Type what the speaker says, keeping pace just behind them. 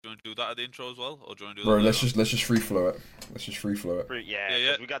want to do that at the intro as well, or do you want to do Bro, that later on? let's just free flow it. Let's just free flow it. Yeah, Yeah,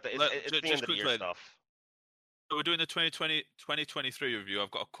 yeah. because we got it's the Just end of the year quickly, stuff. so we're doing the 2023 review.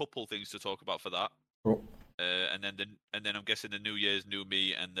 I've got a couple things to talk about for that. Cool. And then I'm guessing the New Year's, New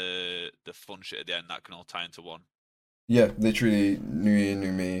Me, and the fun shit at the end, that can all tie into one. Yeah, literally New Year,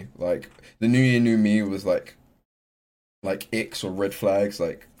 New Me. Like the New Year, New Me was like icks or red flags,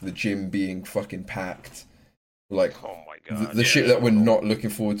 like the gym being fucking packed, like Oh my the, god. the yeah, shit that so we're cool. not looking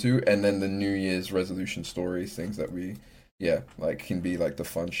forward to, and then the New Year's resolution stories, things that we, yeah, like can be like the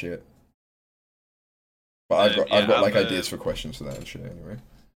fun shit. But I've got like ideas for questions for that and shit anyway.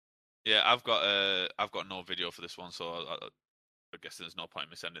 Yeah, I've got no video for this one, so I guess there's no point in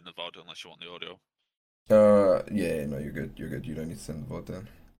me sending the VOD unless you want the audio. Yeah, no, you're good. You're good. You don't need to send the VOD then.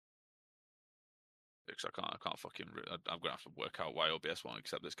 Because I can't fucking. I'm gonna have to work out why OBS won't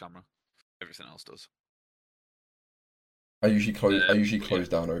accept this camera. Everything else does. I usually but close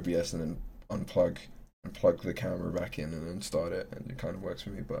down OBS and then plug the camera back in and then start it, and it kind of works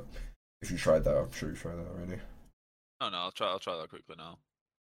for me. But if you tried that, I'm sure you tried that already. No, I'll try that quickly now.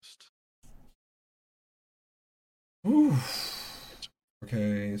 Just... Whew.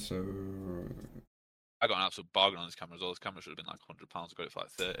 Okay, so I got an absolute bargain on this camera as well. This camera should have been like £100. I got it for like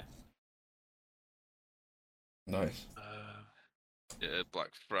 30. nice. Yeah,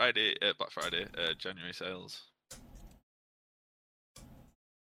 Black Friday, January sales.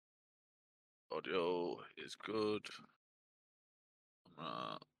 Audio is good.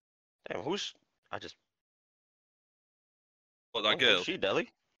 Damn, who's I just What, that who's girl? she, Deli?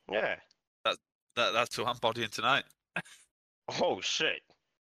 Yeah. That's who I'm bodying tonight. Oh shit.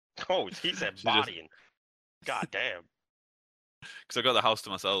 Oh, he said She just- bodying. God damn. Because I got the house to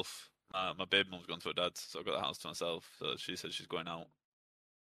myself. My baby mum's gone to her dad's, so I got the house to myself. So she said she's going out.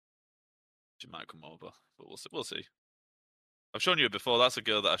 She might come over, but we'll see. We'll see. I've shown you before. That's a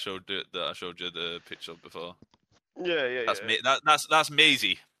girl that I showed you the picture of before. Yeah. That's that's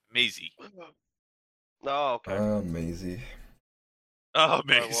Maisie. Maisie. Oh, okay. Maisie. Oh, right,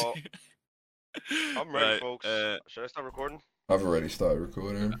 Maisie. well, I'm ready, Right, folks. Should I start recording? I've already started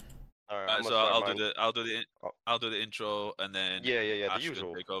recording. All right, Right, I'm so gonna start I'll do the intro and then Yeah, the Ash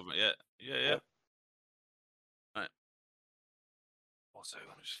usual. can take over. Yeah. Yep. Right. One second,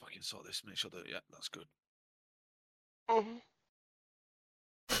 let me just fucking sort this. Make sure that that's good. Mm-hmm.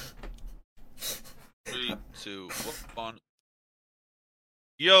 3, 2, 1.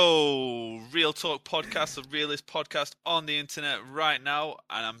 Yo, Real Talk Podcast, the realest podcast on the internet right now,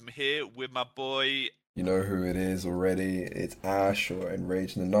 and I'm here with my boy. You know who it is already. It's Ash or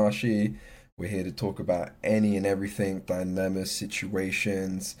Enraged Nanashi. We're here to talk about any and everything, dilemmas,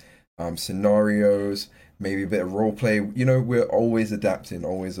 situations, scenarios, maybe a bit of roleplay. You know, we're always adapting,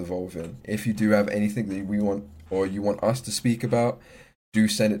 always evolving. If you do have anything that we want or you want us to speak about, do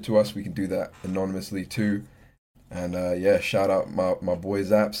send it to us. We can do that anonymously too. And yeah, shout out my boy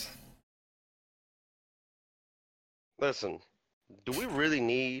Zaps. Listen, do we really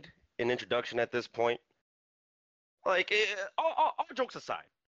need an introduction at this point? Like, all jokes aside,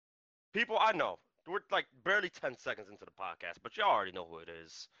 people I know, we're like barely 10 seconds into the podcast, but y'all already know who it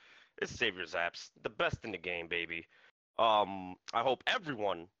is. It's Savior Zaps, the best in the game, baby. I hope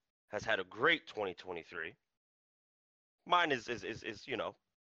everyone has had a great 2023. Mine is you know,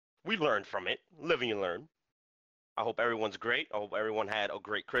 we learned from it. Live and you learn. I hope everyone's great. I hope everyone had a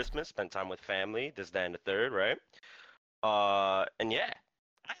great Christmas, spent time with family, this, that, and the third, right? And yeah,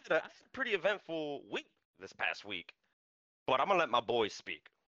 I had a pretty eventful week this past week. But I'm gonna let my boys speak.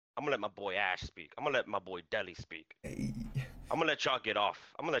 I'm gonna let my boy Ash speak. I'm gonna let my boy Deli speak. Hey. I'm gonna let y'all get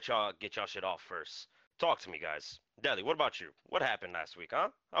off. I'm gonna let y'all get y'all shit off first. Talk to me, guys. Deli, what about you? What happened last week, huh?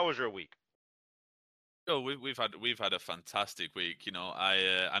 How was your week? Oh, we've had a fantastic week. You know,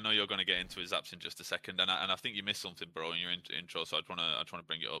 I know you're going to get into his apps in just a second, and I think you missed something, bro, in your intro. So I just want to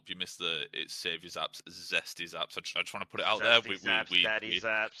bring it up. You missed the it's Save His Apps, Zesty Zaps. I just want to put it out there. Zesty Zaps, Daddy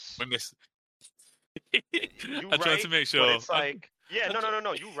Zaps. We missed. You I tried right, to make sure. but it's like, yeah,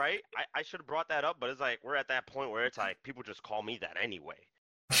 no. You right. I should have brought that up, but it's like we're at that point where it's like people just call me that anyway.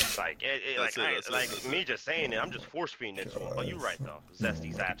 It's like me just saying it, I'm just force feeding it to them. But you're right though.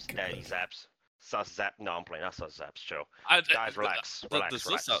 Zesty Zaps, Daddy Zaps, Sus Zap. No, I'm playing. That's Sus Zaps. Chill. Guys, relax. Relax.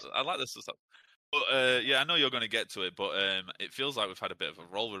 I like this stuff. But yeah, I know you're going to get to it, but it feels like we've had a bit of a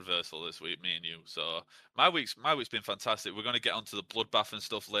role reversal this week, me and you. So my week's been fantastic. We're going to get onto the bloodbath and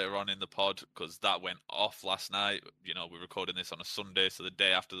stuff later on in the pod because that went off last night. You know, we're recording this on a Sunday, so the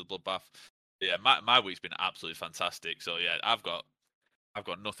day after the bloodbath. Yeah, my week's been absolutely fantastic. So yeah, I've got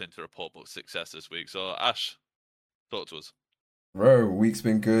nothing to report but success this week. So Ash, talk to us. Bro, week's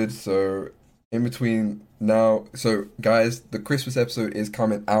been good. So in between now. So, guys, the Christmas episode is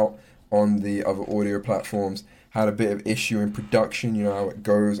coming out on the other audio platforms. Had a bit of issue in production, you know how it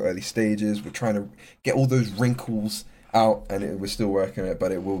goes, early stages. We're trying to get all those wrinkles out, and we're still working on it,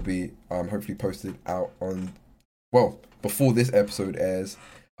 but it will be hopefully posted out on, well, before this episode airs.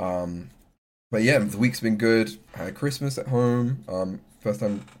 But yeah, the week's been good. I had Christmas at home. First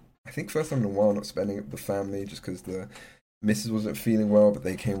time in a while not spending it with the family just because the missus wasn't feeling well, but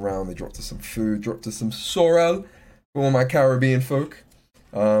they came round, they dropped us some food, dropped us some sorrel for all my Caribbean folk.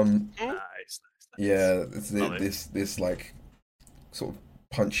 Nice. Yeah, it's Love it. this like sort of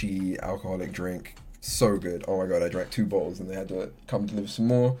punchy alcoholic drink. So good. Oh my god, I drank 2 bottles and they had to come deliver some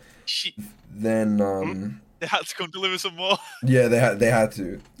more. Shit. Then They had to come deliver some more. yeah, they had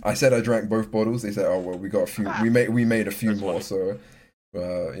to. I said I drank both bottles. They said, "Oh well, we got a few. We made a few That's more." funny.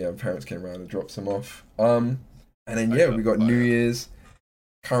 So yeah, parents came around and dropped some off. And then yeah, we got New Year's.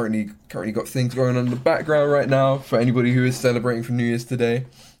 Currently got things going on in the background right now for anybody who is celebrating for New Year's today.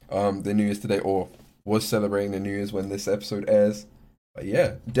 The New Year's today, or was celebrating the New Year's when this episode airs. But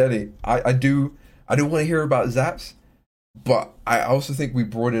yeah, Deli, I do want to hear about Zaps, but I also think we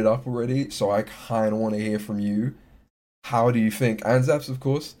brought it up already, so I kind of want to hear from you. How do you think, and Zaps of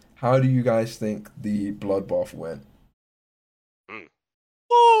course, how do you guys think the bloodbath went?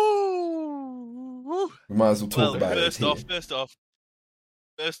 Woo! We might as well talk about it.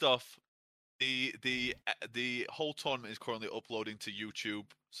 First off, the whole tournament is currently uploading to YouTube.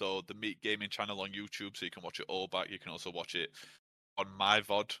 So the Meat Gaming channel on YouTube, so you can watch it all back. You can also watch it on my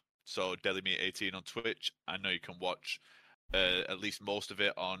VOD, so DeliMeat18 on Twitch. I know you can watch at least most of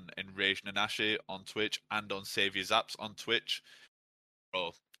it on Enraged Nanashi on Twitch and on Savior Zaps on Twitch.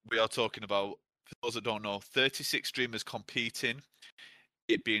 Bro, we are talking about, for those that don't know, 36 streamers competing,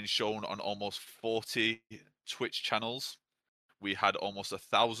 it being shown on almost 40 Twitch channels. We had almost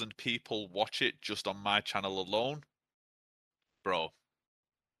 1,000 people watch it just on my channel alone. Bro,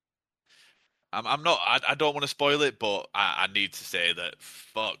 I'm not. I don't want to spoil it, but I need to say that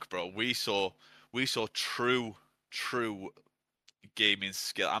fuck, bro. We saw true gaming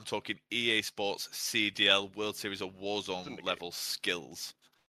skill. I'm talking EA Sports CDL World Series of Warzone level skills.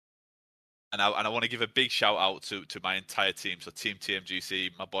 And I want to give a big shout out to my entire team. So Team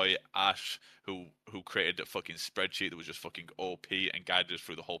TMGC, my boy Ash, who created a fucking spreadsheet that was just fucking OP and guided us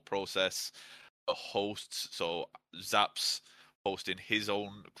through the whole process. The hosts, so Zaps hosting his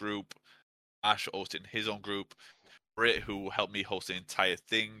own group, Ash hosting his own group, Brit, who helped me host the entire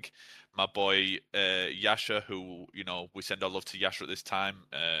thing, my boy Yasha, who, you know, we send our love to Yasha at this time,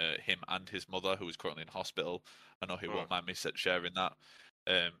 him and his mother, who is currently in hospital. I know he won't mind me sharing that.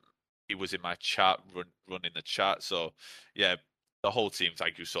 He was in my chat, running the chat. So yeah, the whole team,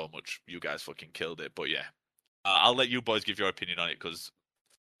 thank you so much. You guys fucking killed it. But yeah, I'll let you boys give your opinion on it, because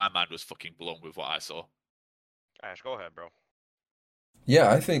my mind was fucking blown with what I saw. Ash, go ahead, bro.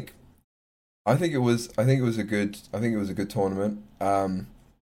 Yeah, I think it was a good tournament.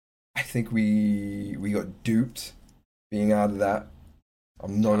 I think we got duped being out of that.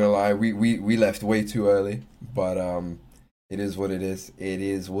 I'm not gonna lie, we left way too early, but it is what it is. It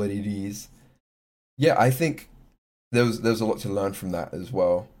is what it is. Yeah, I think there's a lot to learn from that as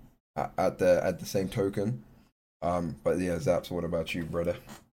well. At the same token, but yeah, Zaps, what about you, brother?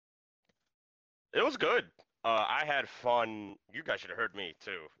 It was good. I had fun. You guys should have heard me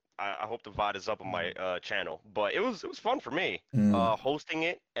too. I hope the VOD is up on my channel. But it was fun for me hosting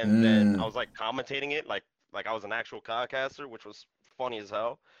it, and then I was like commentating it like I was an actual podcaster, which was funny as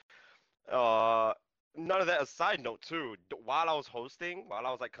hell. None of that. A side note too. While I was hosting, while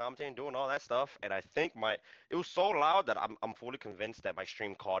I was like commentating, doing all that stuff, and I think it was so loud that I'm fully convinced that my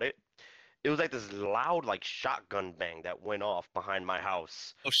stream caught it. It was like this loud like shotgun bang that went off behind my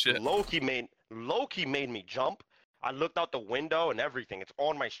house. Oh shit. Loki made me jump. I looked out the window and everything. It's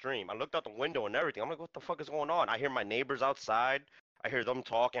on my stream. I looked out the window and everything. I'm like, what the fuck is going on? I hear my neighbors outside. I hear them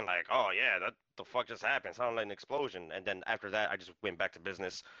talking like, oh yeah, that the fuck just happened. It sounded like an explosion. And then after that, I just went back to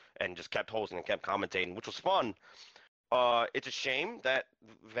business and just kept hosting and kept commentating, which was fun. It's a shame that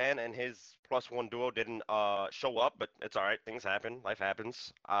Van and his +1 duo didn't show up, but it's all right. Things happen. Life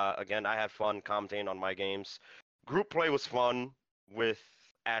happens. Again, I had fun commentating on my games. Group play was fun with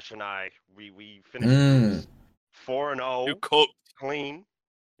Ash and I. We finished 4-0. You cooked. Clean.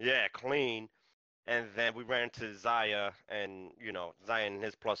 Yeah, clean. And then we ran into Zaya and, you know, Zaya and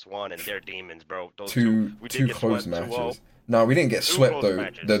his +1 and their demons, bro. Those two close matches. No, we didn't get swept though.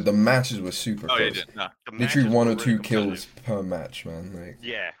 The matches were super close. You didn't. No. Literally 1 or 2 kills per match, man. Like,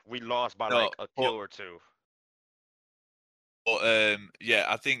 yeah, we lost by like a kill or two. But yeah,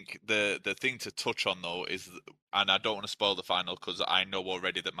 I think the thing to touch on though is, and I don't want to spoil the final because I know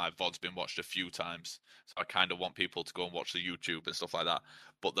already that my VOD's been watched a few times, so I kind of want people to go and watch the YouTube and stuff like that.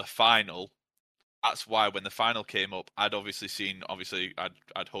 But the final, that's why when the final came up, I'd obviously seen,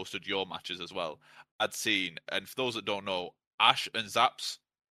 I'd hosted your matches as well. I'd seen, and for those that don't know, Ash and Zaps,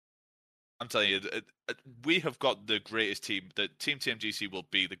 I'm telling you, we have got the greatest team. The Team TMGC will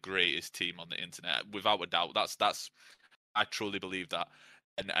be the greatest team on the internet, without a doubt. That's I truly believe that.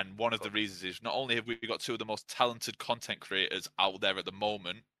 And one of the reasons is not only have we got two of the most talented content creators out there at the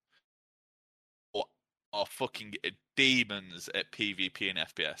moment, but are fucking demons at PvP and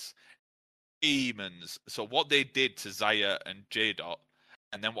FPS. Demons. So what they did to Zaya and J-Dot,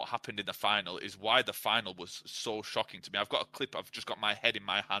 and then what happened in the final, is why the final was so shocking to me. I've got a clip, I've just got my head in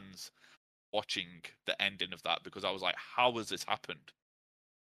my hands watching the ending of that, because I was like, how has this happened?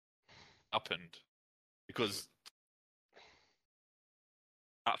 Because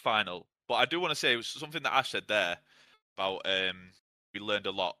that final. But I do want to say, it was something that Ash said there about we learned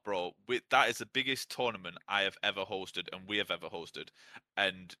a lot, bro. That is the biggest tournament I have ever hosted, and we have ever hosted,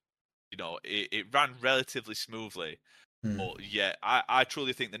 and you know it ran relatively smoothly. But yeah, I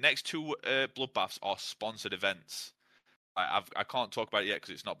truly think the next two bloodbaths are sponsored events. I can't talk about it yet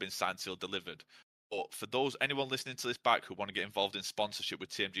because it's not been signed, sealed, delivered. But for anyone listening to this back who want to get involved in sponsorship with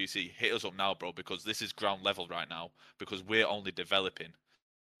TMGC, hit us up now, bro, because this is ground level right now, because we're only developing.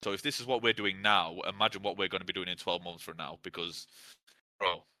 So if this is what we're doing now, imagine what we're going to be doing in 12 months from now. Because,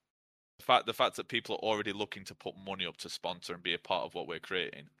 bro, the fact that people are already looking to put money up to sponsor and be a part of what we're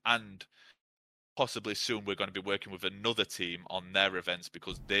creating, and possibly soon we're going to be working with another team on their events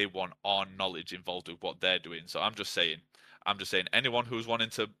because they want our knowledge involved with what they're doing. So I'm just saying, anyone who's wanting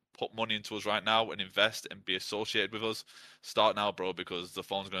to put money into us right now and invest and be associated with us, start now, bro, because the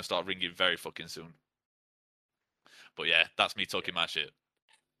phone's going to start ringing very fucking soon. But yeah, that's me talking my shit.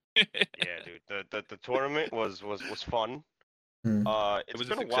 Yeah, dude. The tournament was fun. It's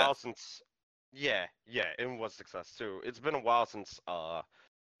been a while since. Yeah, it was success too. It's been a while since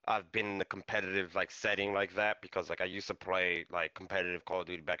I've been in the competitive setting like that, because I used to play competitive Call of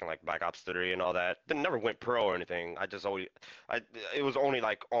Duty back in Black Ops 3 and all that. Then never went pro or anything. It was only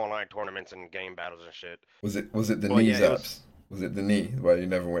online tournaments and game battles and shit. Was it the knee Zaps? Was it the knee why you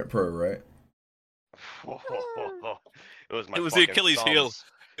never went pro, right? It was my. It was the Achilles heel.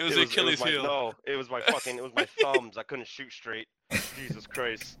 It was the Achilles heel. No, it was my my thumbs. I couldn't shoot straight. Jesus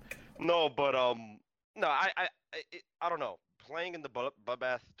Christ. No, but no, I don't know. Playing in the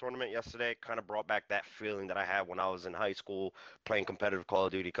Bloodbath tournament yesterday kind of brought back that feeling that I had when I was in high school playing competitive Call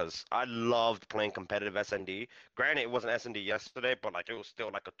of Duty, because I loved playing competitive SND. Granted, it wasn't SND yesterday, but it was still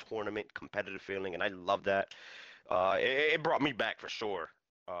a tournament competitive feeling, and I loved that. It brought me back for sure.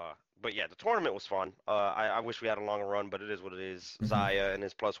 But yeah, the tournament was fun. I wish we had a longer run, but it is what it is. Zaya and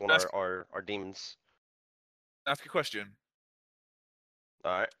his +1 are demons. Ask a question.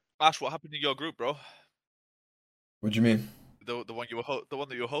 All right. Ash, what happened to your group, bro? What do you mean? The one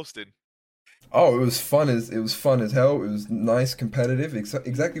that you were hosting. Oh, it was fun as hell. It was nice, competitive,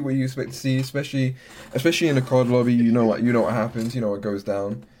 exactly what you expect to see, especially in a COD lobby. You know what happens. You know what goes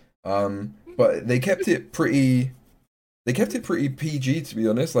down. But they kept it pretty PG, to be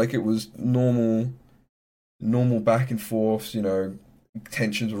honest. It was normal back and forth. You know,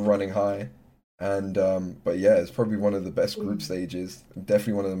 tensions were running high, and but yeah, it's probably one of the best group stages.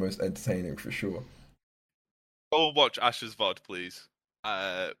 Definitely one of the most entertaining for sure. Go and watch Ash's VOD, please.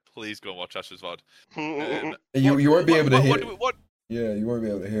 Please go and watch Ash's VOD. You won't be able to hear. Yeah, you won't be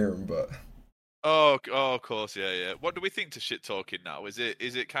able to hear him, but. Oh, of course, yeah. What do we think to shit talking now? Is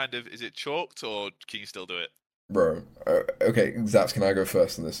it chalked, or can you still do it? Bro, okay, Zaps, can I go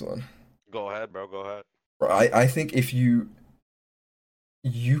first on this one? Go ahead, bro. Go ahead. Bro, I think if you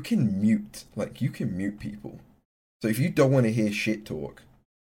can mute, people. So if you don't want to hear shit talk,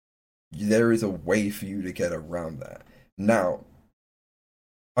 there is a way for you to get around that. Now,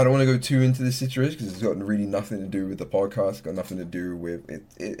 I don't want to go too into this situation because it's got really nothing to do with the podcast. It's got nothing to do with it.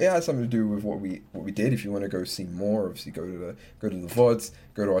 It has something to do with what we did. If you want to go see more, obviously go to the VODs,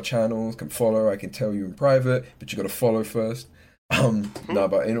 go to our channels, come follow. I can tell you in private, but you got to follow first. No,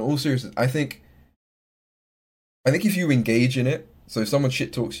 but in all seriousness, I think if you engage in it, so if someone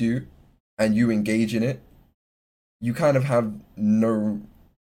shit talks you, and you engage in it, you kind of have no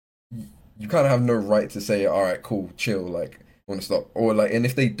right to say, all right, cool, chill, want to stop, or and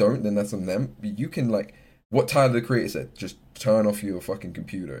if they don't, then that's on them. But you can what Tyler the Creator said, just turn off your fucking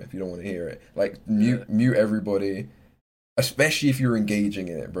computer if you don't want to hear it. Mute everybody, especially if you're engaging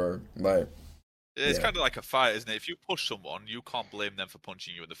in it, bro. It's kind of like a fight, isn't it? If you push someone, you can't blame them for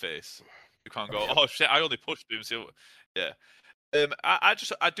punching you in the face. You can't go, oh shit, I only pushed him. So yeah. I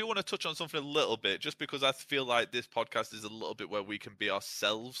do want to touch on something a little bit, just because I feel like this podcast is a little bit where we can be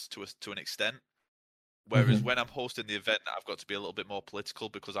ourselves to an extent. Whereas when I'm hosting the event, I've got to be a little bit more political,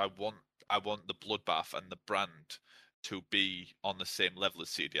 because I want the bloodbath and the brand to be on the same level as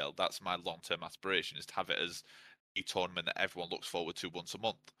CDL. That's my long-term aspiration, is to have it as a tournament that everyone looks forward to once a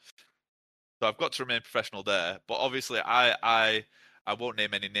month. So I've got to remain professional there. But obviously, I won't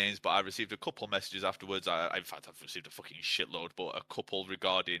name any names, but I received a couple messages afterwards. In fact, I've received a fucking shitload, but a couple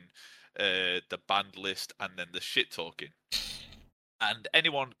regarding the banned list and then the shit talking. And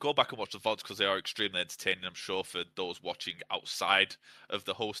anyone, go back and watch the VODs, because they are extremely entertaining, I'm sure, for those watching outside of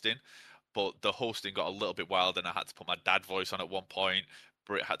the hosting. But the hosting got a little bit wild, and I had to put my dad voice on at one point.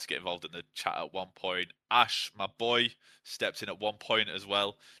 Britt had to get involved in the chat at one point. Ash, my boy, stepped in at one point as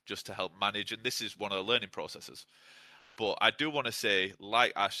well, just to help manage. And this is one of the learning processes. But I do want to say,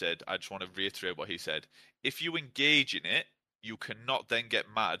 like Ash said, I just want to reiterate what he said. If you engage in it, you cannot then get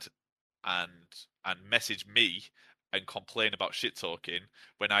mad and message me and complain about shit talking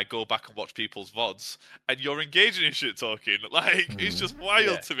when I go back and watch people's VODs and you're engaging in shit talking. Like, it's just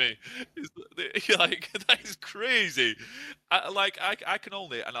wild to me. Like, that is crazy. I can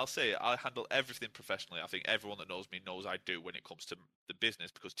only, and I'll say it, I handle everything professionally. I think everyone that knows me knows I do when it comes to the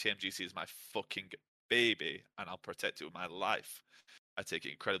business, because TMGC is my fucking baby and I'll protect it with my life. I take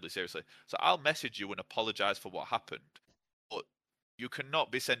it incredibly seriously. So I'll message you and apologize for what happened. But you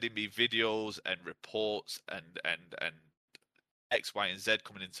cannot be sending me videos and reports and X, Y, and Z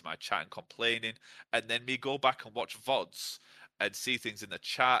coming into my chat and complaining, and then me go back and watch VODs and see things in the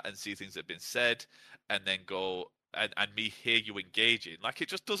chat and see things that have been said, and then go and me hear you engaging. Like, it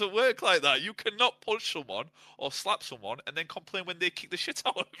just doesn't work like that. You cannot punch someone or slap someone and then complain when they kick the shit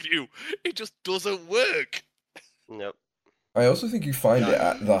out of you. It just doesn't work. Nope. I also think you find it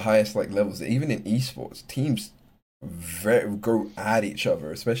at the highest levels. Even in esports, teams go at each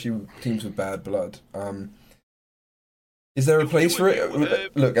other, especially teams with bad blood. Is there a place for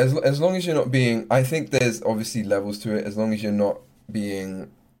it? Look, as long as you're not being, I think there's obviously levels to it. As long as you're not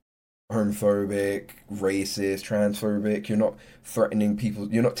being homophobic, racist, transphobic, you're not threatening people,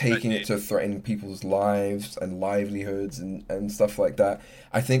 you're not taking it to threatening people's lives and livelihoods and stuff like that.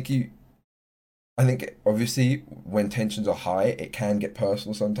 I think obviously when tensions are high, it can get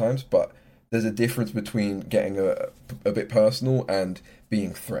personal sometimes, but there's a difference between getting a bit personal and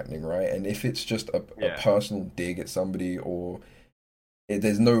being threatening, right? And if it's just a personal dig at somebody, or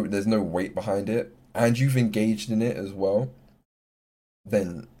there's no weight behind it, and you've engaged in it as well,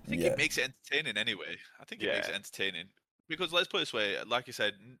 then I think it makes it entertaining anyway. I think it makes it entertaining. Because let's put it this way, like you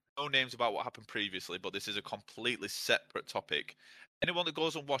said, no names about what happened previously, but this is a completely separate topic. Anyone that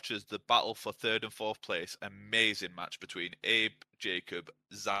goes and watches the battle for 3rd and 4th place, amazing match between Abe, Jacob,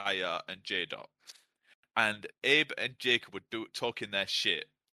 Zaya, and J-Dot. And Abe and Jacob were talking their shit.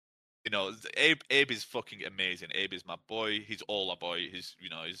 You know, Abe is fucking amazing. Abe is my boy. He's all our boy. He's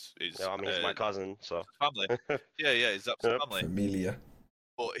he's my cousin, so family. yeah, he's family. Familia.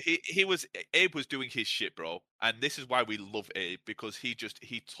 But Abe was doing his shit, bro. And this is why we love Abe, because he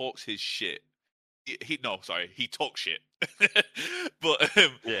talks his shit. He talks shit. But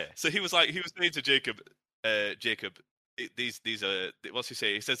so he was saying to Jacob, these are, what's he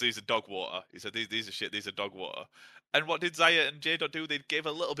say? He says these are dog water. He said these are shit. These are dog water. And what did Zaya and J-Dot do? They gave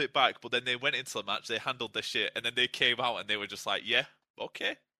a little bit back, but then they went into the match. They handled their shit, and then they came out and they were just like, yeah,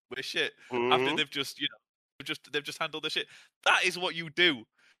 okay, we're shit. After they've just they've just handled their shit. That is what you do.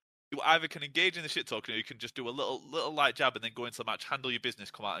 You either can engage in the shit talking, or you can just do a little light jab and then go into the match, handle your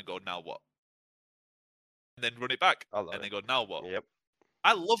business, come out and go, now what? And then run it back, and then go, now what? Yep.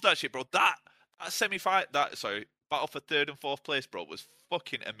 I love that shit, bro. That battle for 3rd and 4th place, bro, was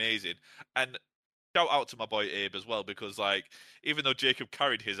fucking amazing. And shout out to my boy Abe as well, because even though Jacob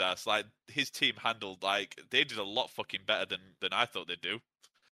carried his ass, his team handled, they did a lot fucking better than I thought they'd do.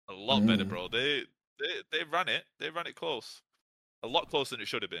 A lot better, bro. They ran it. They ran it close. A lot closer than it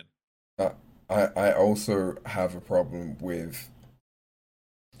should have been. I also have a problem with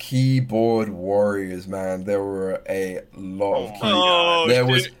keyboard warriors, man. There were a lot of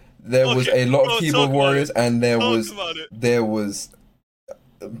there was a lot of keyboard warriors, and there was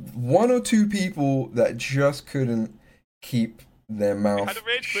one or two people that just couldn't keep their mouth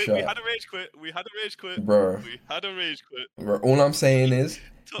shut. We had a rage quit. Bro. We had a rage quit. Bro, all I'm saying is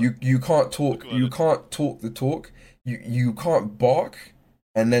you can't talk. You can't talk the talk. You can't bark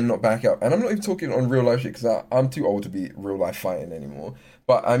and then not back up. And I'm not even talking on real life shit, because I'm too old to be real life fighting anymore.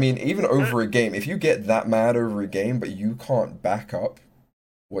 But I mean, even over a game, if you get that mad over a game, but you can't back up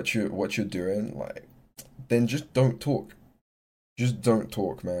what you're doing, then just don't talk. just don't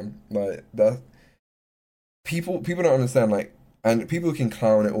talk, man. Like that, people don't understand. Like, and people can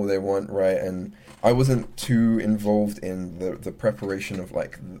clown it all they want, right? And I wasn't too involved in the preparation of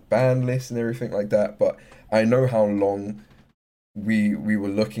like the band list and everything like that, but I know how long we were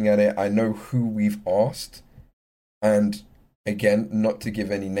looking at it. I know who we've asked, and again, not to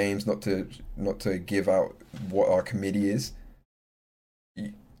give any names, not to give out what our committee is.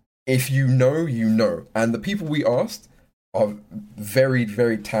 If you know, you know, and the people we asked are very,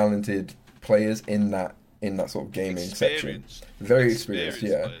 very talented players in that sort of gaming section. Very experienced,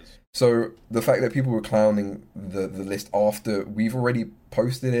 yeah. Players. So the fact that people were clowning the list after we've already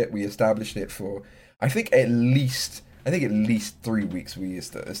posted it, we established it for I think at least 3 weeks we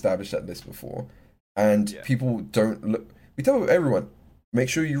established that list before, and people don't look. We tell everyone, make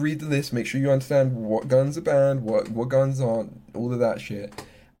sure you read the list, make sure you understand what guns are banned, what guns aren't, all of that shit,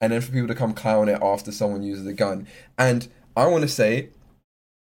 and then for people to come clown it after someone uses a gun. And I want to say,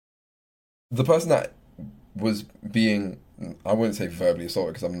 the person that was being, I wouldn't say verbally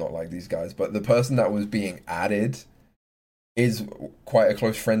assaulted because I'm not like these guys, but the person that was being added is quite a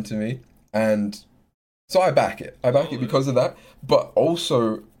close friend to me, and so I back it. I back it because of that, but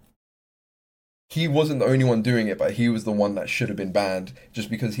also he wasn't the only one doing it, but he was the one that should have been banned just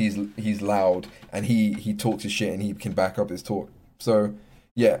because he's loud and he talks his shit and he can back up his talk. So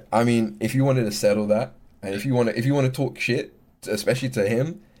yeah, I mean, if you wanted to settle that, and if you want to talk shit, especially to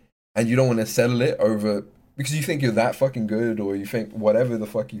him, and you don't want to settle it over because you think you're that fucking good, or you think whatever the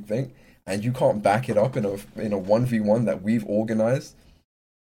fuck you think, and you can't back it up in a 1v1 that we've organized,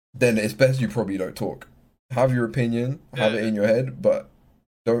 then it's best you probably don't talk. Have your opinion, have it in your head, but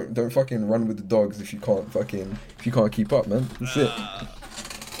don't fucking run with the dogs if you can't keep up, man. That's it.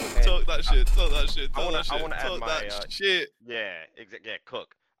 Talk that shit. I want to add Talk my that shit. yeah, yeah,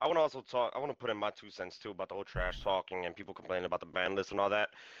 Cook. I want to also talk. I want to put in my 2 cents too about the whole trash talking and people complaining about the ban list and all that.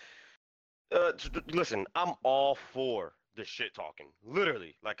 Listen, I'm all for the shit talking,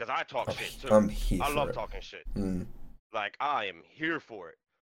 literally, like, cause I talk shit too. I'm here. I love talking shit. Mm. Like, I am here for it,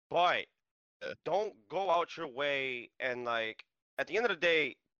 but don't go out your way and like. At the end of the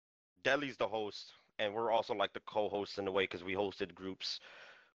day, Deli's the host, and we're also like the co-hosts in a way because we hosted groups.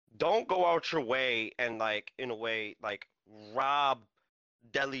 Don't go out your way and like in a way like rob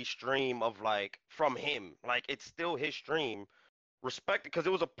Deli's stream of like from him. Like it's still his stream. Respect it because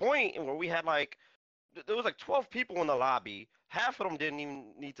there was a point where we had like there was like 12 people in the lobby. Half of them didn't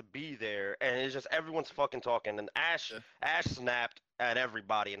even need to be there, and it's just everyone's fucking talking. And Ash snapped at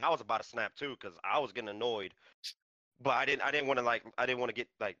everybody, and I was about to snap too because I was getting annoyed. But I didn't want to get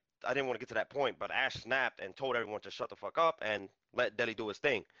to that point. But Ash snapped and told everyone to shut the fuck up and let Deli do his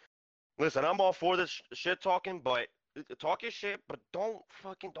thing. Listen, I'm all for this shit talking, but talk your shit, but don't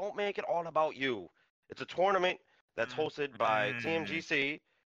make it all about you. It's a tournament that's hosted by TMGC,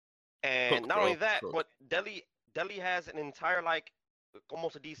 and not only that, but Deli has an entire like, como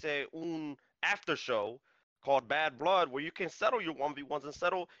se dice, un after show called Bad Blood, where you can settle your 1v1s and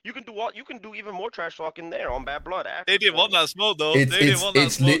settle. You can do even more trash talking there on Bad Blood. They didn't want that smoke though.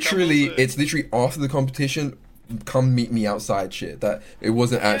 It's literally after the competition. Come meet me outside. Shit, that it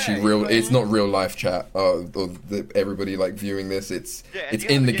wasn't actually real. It's not real life chat. Everybody like viewing this. It's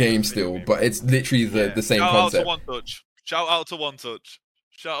in the game still, but it's literally the same concept. Shout out to One Touch.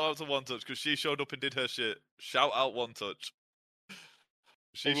 Shout out to One Touch because she showed up and did her shit. Shout out One Touch.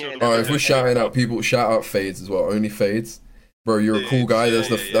 If we're shouting out people, shout out Fades as well. Only Fades, bro. You're a cool guy. That's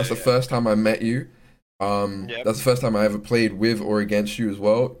the first time I met you. That's the first time I ever played with or against you as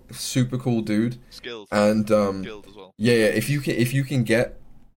well. Super cool dude. Skilled. And skilled as well. Yeah. If you can get,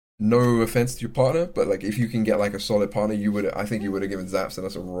 no offense to your partner, but like if you can get like a solid partner, I think you would have given Zaps and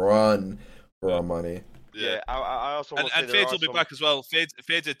us a run for our money. Yeah, I also want to say Fades will be back as well. Fades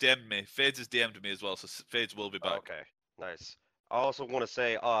has DM'd me. Fades has DM'd me as well, so Fades will be back. Okay, nice. I also want to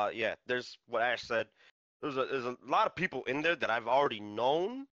say, there's what Ash said. There's a lot of people in there that I've already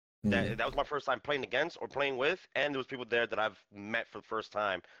known. That was my first time playing against or playing with, and there was people there that I've met for the first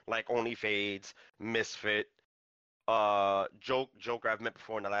time, like Only Fades, Misfit, Joker I've met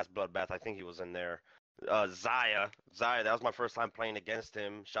before in the last Bloodbath. I think he was in there. Zaya, that was my first time playing against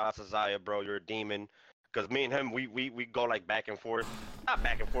him. Shout out to Zaya, bro, you're a demon. Because me and him, we go like back and forth, not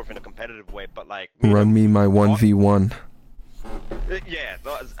back and forth in a competitive way, but like run me my 1v1. Yeah,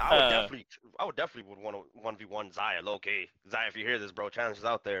 I would definitely want to 1v1 Zaya, low key. Zaya, if you hear this, bro, challenge is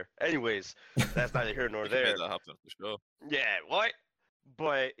out there. Anyways, that's neither here nor there. That happen for sure. Yeah, what?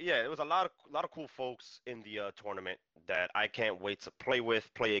 But yeah, it was a lot of cool folks in the tournament that I can't wait to play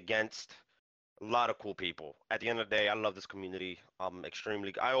with, play against. A lot of cool people. At the end of the day, I love this community.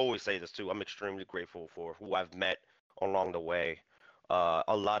 I always say this too. I'm extremely grateful for who I've met along the way.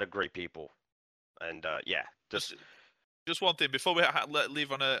 a lot of great people, and yeah, Just one thing before we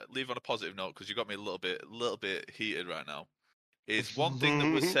leave on a positive note, because you got me a little bit heated right now. Is one thing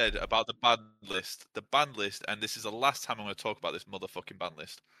that was said about the band list, and this is the last time I'm going to talk about this motherfucking band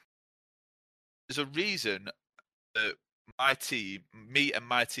list. There's a reason that me and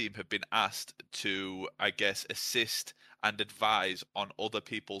my team have been asked to, I guess, assist and advise on other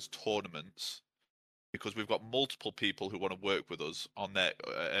people's tournaments, because we've got multiple people who want to work with us on their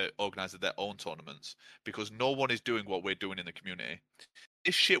organising their own tournaments, because no one is doing what we're doing in the community.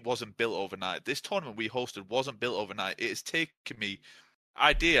 This shit wasn't built overnight. This tournament we hosted wasn't built overnight. It has taken me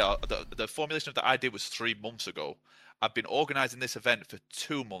the formulation of the idea was 3 months ago. I've been organising this event for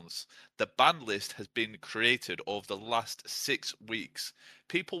 2 months. The band list has been created over the last 6 weeks.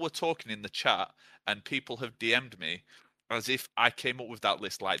 People were talking in the chat, and people have DM'd me as if I came up with that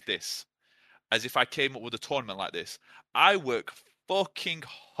list like this. As if I came up with a tournament like this. I work fucking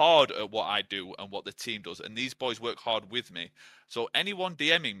hard at what I do and what the team does, and these boys work hard with me. So anyone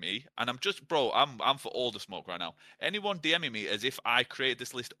DMing me, and I'm for all the smoke right now. Anyone DMing me as if I created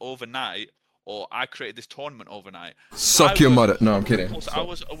this list overnight or I created this tournament overnight. Suck your mother. No, I'm kidding. Plus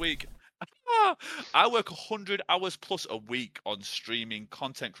hours a week. I work 100 hours plus a week on streaming,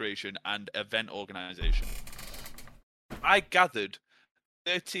 content creation, and event organization. I gathered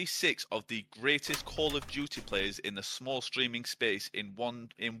 36 of the greatest Call of Duty players in the small streaming space in one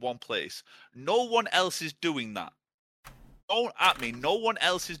place. No one else is doing that. Don't at me. No one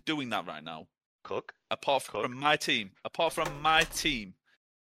else is doing that right now. Apart from my team.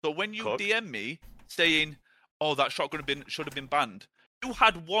 So when you DM me saying, "Oh, that shotgun should have been banned," you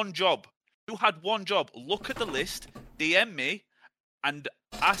had one job. Look at the list, DM me, and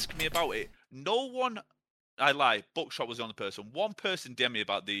ask me about it. No one. I lie. Buckshot was the only person. One person DM'd me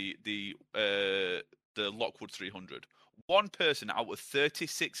about the Lockwood 300. One person out of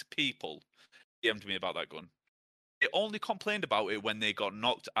 36 people DM'd me about that gun. They only complained about it when they got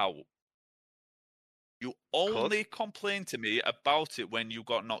knocked out. You only complained to me about it when you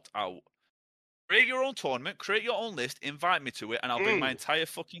got knocked out. Create your own tournament, create your own list, invite me to it, and I'll bring my entire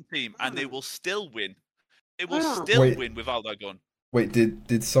fucking team, and they will still win. They will still win without that gun. Wait,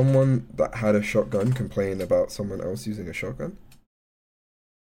 did someone that had a shotgun complain about someone else using a shotgun?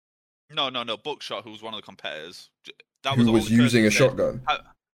 No. Buckshot, who was one of the competitors, who was using a shotgun.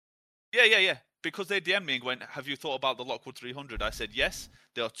 Yeah. Because they DM'd me and went, "Have you thought about the Lockwood 300?" I said, "Yes,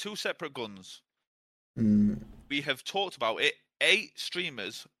 there are 2 separate guns." We have talked about it. 8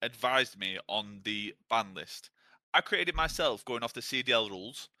 streamers advised me on the ban list. I created it myself, going off the CDL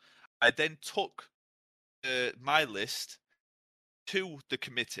rules. I then took my list to the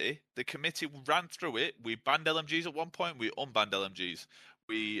committee. The committee ran through it. We banned LMGs at one point. We unbanned LMGs.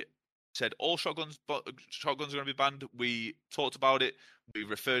 We said all shotguns are going to be banned. We talked about it. We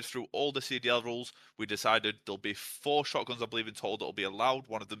referred through all the CDL rules. We decided there'll be 4 shotguns, I believe, in total that will be allowed,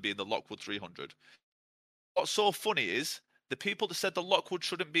 one of them being the Lockwood 300. What's so funny is the people that said the Lockwood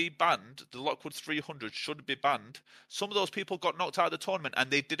shouldn't be banned, the Lockwood 300 shouldn't be banned, some of those people got knocked out of the tournament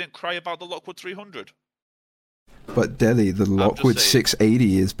and they didn't cry about the Lockwood 300. But Delhi, the Lockwood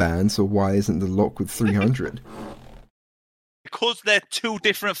 680 is banned, so why isn't the Lockwood 300? Because they're 2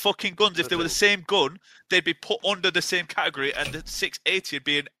 different fucking guns. If they were the same gun, they'd be put under the same category, and the 680 would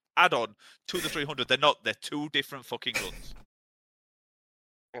be an add-on to the 300. They're not. They're 2 different fucking guns.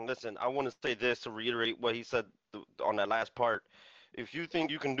 And listen, I want to say this to reiterate what he said on that last part. If you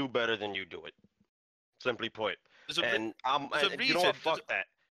think you can do better, then you do it. Simply put. You know what? Fuck that.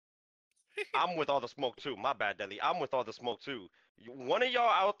 I'm with all the smoke too. My bad, Delhi. I'm with all the smoke too. One of y'all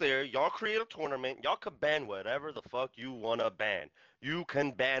out there, y'all create a tournament. Y'all can ban whatever the fuck you wanna ban. You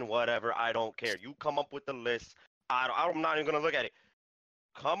can ban whatever. I don't care. You come up with the list. I'm not even gonna look at it.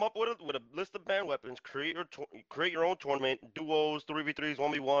 Come up with a list of banned weapons. Create your own tournament. Duos, 3v3s,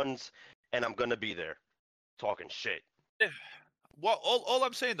 1v1s, and I'm gonna be there, talking shit. All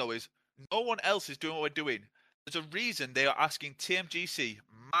I'm saying though is no one else is doing what we're doing. There's a reason they are asking TMGC,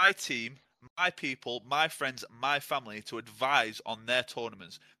 my team, my people, my friends, my family to advise on their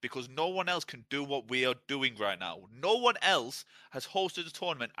tournaments, because no one else can do what we are doing right now. No one else has hosted a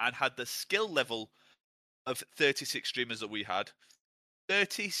tournament and had the skill level of 36 streamers that we had.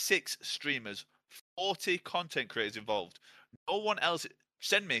 36 streamers, 40 content creators involved. No one else.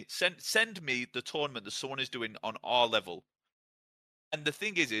 Send me the tournament that someone is doing on our level. And the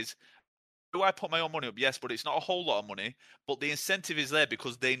thing is, do I put my own money up? Yes, but it's not a whole lot of money. But the incentive is there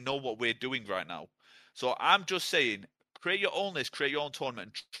because they know what we're doing right now. So I'm just saying, create your own list, create your own tournament,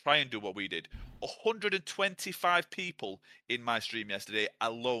 and try and do what we did. 125 people in my stream yesterday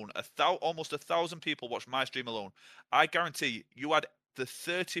alone. Almost 1,000 people watched my stream alone. I guarantee you had the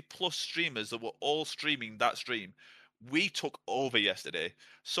 30 plus streamers that were all streaming that stream, we took over yesterday.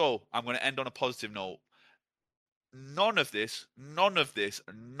 So I'm going to end on a positive note. None of this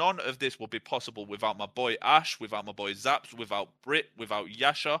would be possible without my boy Ash, without my boy Zaps, without Brit, without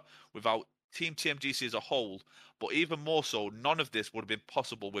Yasha, without Team TMGC as a whole. But even more so, none of this would have been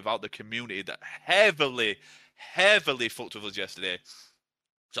possible without the community that heavily fucked with us yesterday.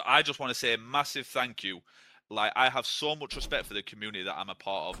 So I just want to say a massive thank you. Like, I have so much respect for the community that I'm a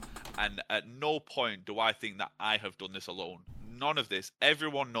part of, and at no point do I think that I have done this alone. None of this.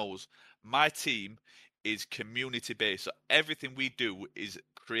 Everyone knows my team is community based. So everything we do is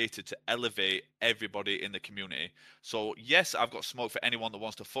created to elevate everybody in the community. So yes, I've got smoke for anyone that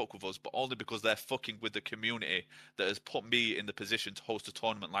wants to fuck with us, but only because they're fucking with the community that has put me in the position to host a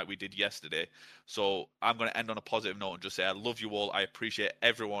tournament like we did yesterday. So I'm going to end on a positive note and just say I love you all. I appreciate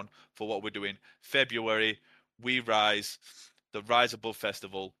everyone for what we're doing. February, We Rise, the Rise Above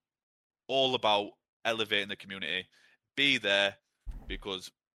Festival, all about elevating the community. Be there,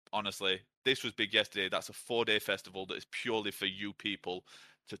 because honestly, this was big yesterday. That's a 4-day festival that is purely for you people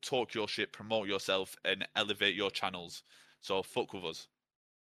to talk your shit, promote yourself, and elevate your channels. So fuck with us.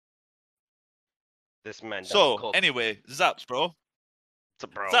 This man. So anyway, Zaps, bro.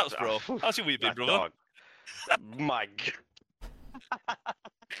 Bro. Zaps, bro. How's your week been, brother? Dog. My God.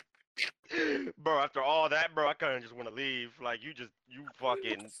 Bro, after all that, bro, I kind of just want to leave. Like, you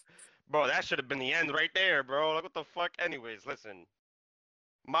fucking, bro, that should have been the end right there, bro. Like, what the fuck? Anyways, listen,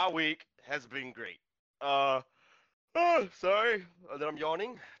 my week has been great. Sorry that I'm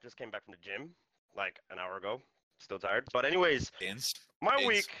yawning. Just came back from the gym like an hour ago. Still tired, but anyways, my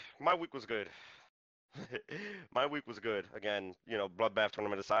week was good. My week was good. Again, Bloodbath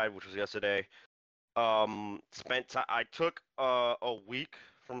tournament aside, which was yesterday. I took a week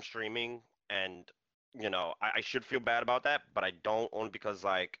from streaming, and I should feel bad about that, but I don't, only because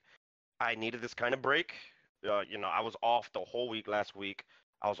like I needed this kind of break. I was off the whole week last week.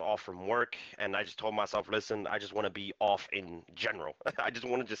 I was off from work, and I just told myself, listen, I just want to be off in general. I just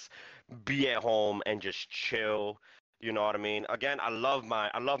want to just be at home and just chill. You know what I mean? Again, I love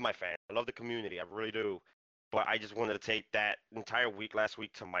my fans. I love the community. I really do. But I just wanted to take that entire week last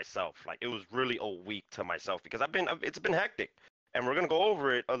week to myself. Like, it was really a week to myself, because it's been hectic. And we're going to go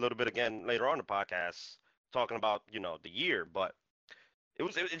over it a little bit again later on in the podcast, talking about, the year, but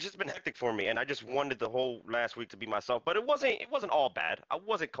it's just been hectic for me, and I just wanted the whole last week to be myself. But it wasn't all bad. I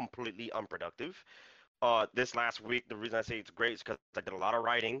wasn't completely unproductive. This last week, the reason I say it's great is because I did a lot of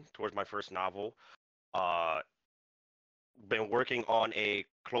writing towards my first novel. Been working on a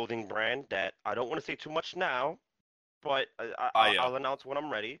clothing brand that I don't want to say too much now, but I'll announce when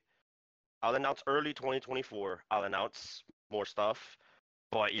I'm ready. I'll announce early 2024. I'll announce more stuff.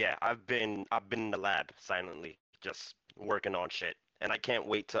 But yeah, I've been in the lab silently, just working on shit, and I can't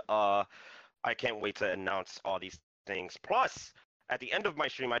wait to announce all these things. Plus, at the end of my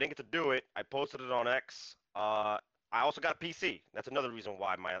stream, I didn't get to do it. I posted it on X. I also got a PC. That's another reason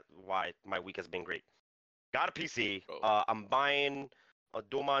why my week has been great. Got a PC. I'm buying a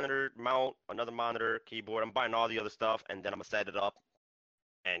dual monitor mount, another monitor, keyboard. I'm buying all the other stuff, and then I'm gonna set it up.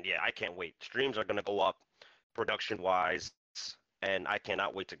 And yeah, I can't wait. Streams are gonna go up, production-wise, and I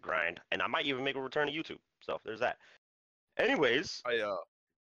cannot wait to grind. And I might even make a return to YouTube. So there's that. Anyways,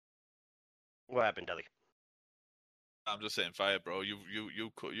 what happened, Deli? I'm just saying, fire, bro.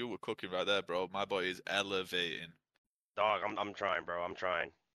 You were cooking right there, bro. My boy is elevating. Dog, I'm trying, bro. I'm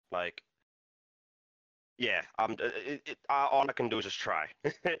trying. Like, yeah, all I can do is just try.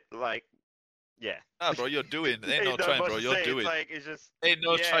 Like, yeah. Nah, bro, you're doing. Ain't no trying, bro. You're doing. It's just. Ain't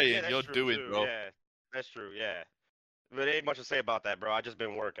no trying. Yeah, you're doing, too. bro. Yeah, that's true. Yeah, but ain't much to say about that, bro. I just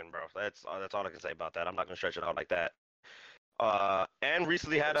been working, bro. That's all I can say about that. I'm not gonna stretch it out like that. And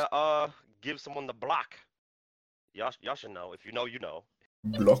recently had to give someone the block. Y'all should know. If you know, you know.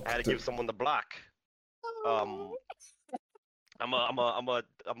 Blocked. I had to give someone the block. I'm a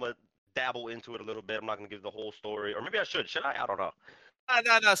dabble into it a little bit. I'm not gonna give the whole story, or maybe I should. Should I? I don't know.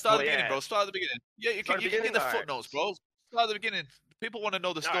 Nah. Start at the beginning, bro. Start at the beginning. Yeah, you can get the footnotes, bro. Start at the beginning. People want to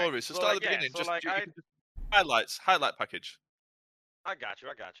know the story, so start at the beginning. So Highlight package. I got you.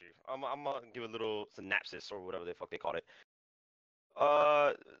 I'm gonna give a little synopsis or whatever the fuck they called it.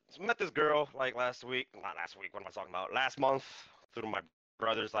 Met this girl like last week. Not last week. What am I talking about? Last month, through my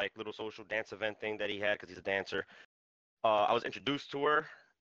brother's like little social dance event thing that he had because he's a dancer. I was introduced to her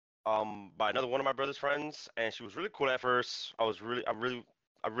by another one of my brother's friends, and she was really cool at first. I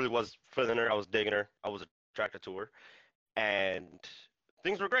really was feeling her. I was digging her. I was attracted to her, and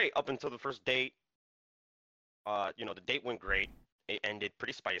things were great up until the first date. The date went great. It ended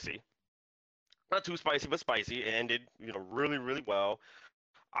pretty spicy. not too spicy, but spicy. It ended, really, really well.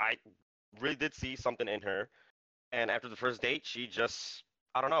 I really did see something in her. And after the first date, she just,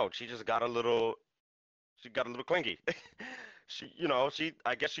 I don't know, she got a little clingy.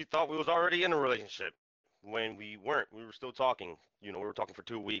 I guess she thought we was already in a relationship when we weren't. We were still talking. We were talking for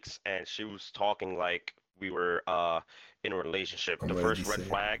 2 weeks, and she was talking like we were in a relationship. Como The ele first red disse,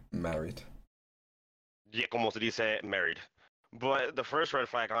 flag, married. yeah, como se dice, married. But the first red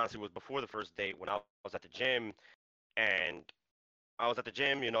flag, honestly, was before the first date when I was at the gym, and I was at the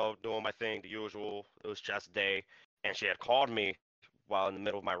gym, doing my thing, the usual. It was chest day, and she had called me while in the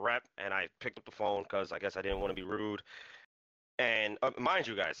middle of my rep, and I picked up the phone because I guess I didn't want to be rude. And mind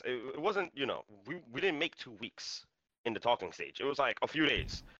you, guys, it wasn't, we didn't make 2 weeks in the talking stage. It was like a few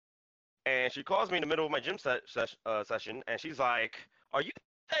days. And she calls me in the middle of my gym session, and she's like, "Are you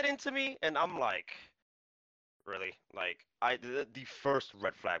that into me?" And I'm like, "Really?" Like, the first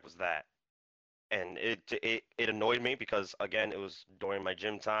red flag was that, and it annoyed me because again, it was during my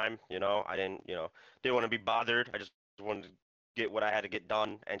gym time. I didn't want to be bothered. I just wanted to get what I had to get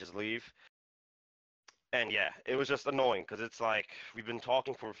done and just leave. And yeah, it was just annoying because it's like we've been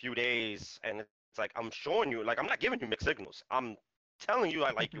talking for a few days, and it's like I'm showing you, like I'm not giving you mixed signals. I'm telling you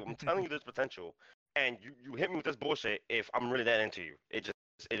I like you. I'm telling you there's potential, and you hit me with this bullshit. If I'm really that into you, it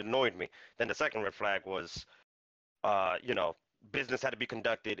annoyed me. Then the second red flag was, uh, you know, business had to be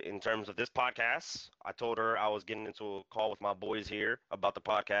conducted in terms of this podcast. I told her I was getting into a call with my boys here about the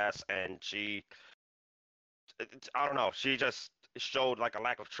podcast, and I don't know, she just showed like a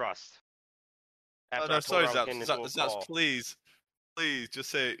lack of trust Oh after I no, told her sorry, I was getting into a Zaps, call. please, just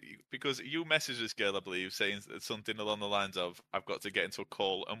say because you messaged this girl, I believe, saying something along the lines of "I've got to get into a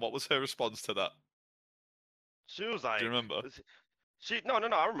call," and what was her response to that? She was Do you like, remember?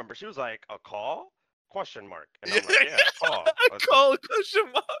 no, I remember. She was like, a call? Question mark. And I'm Yeah, like, yeah, a call. a call question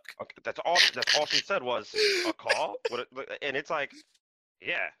mark. Okay, that's all she said was a call. And it's like,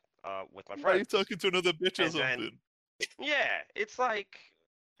 yeah, with my Are you friends. talking to another bitch or And then, something? yeah, it's like,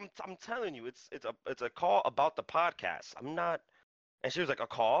 I'm telling you, it's a call about the podcast. I'm not. And she was like, a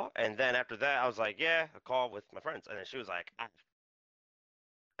call. And then after that, I was like, yeah, a call with my friends. And then she was like, ah.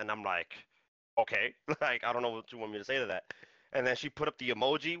 And I'm like, okay, like I don't know what you want me to say to that. And then she put up the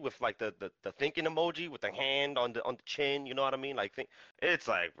emoji with like the thinking emoji with the hand on the chin. You know what I mean? Like, it's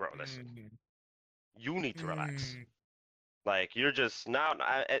like, bro, listen, Mm, you need to relax. mm. Like, you're just now.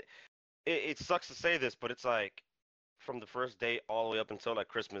 It sucks to say this, but it's like from the first day all the way up until like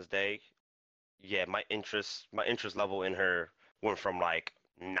Christmas Day. Yeah, my interest level in her went from like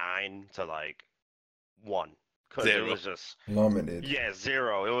 9 to like 1, because it Zero. was just, Plummeted. yeah,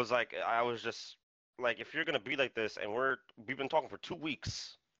 0. It was like I was just like, if you're gonna be like this, and we've been talking for 2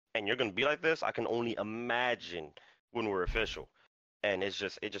 weeks, and you're gonna be like this, I can only imagine when we're official. And it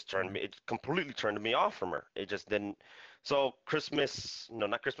just turned me, it completely turned me off from her. It just didn't. So Christmas, no,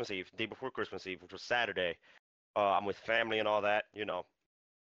 not Christmas Eve, day before Christmas Eve, which was Saturday. I'm with family and all that,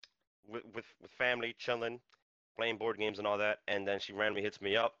 with family, chilling, playing board games and all that. And then she randomly hits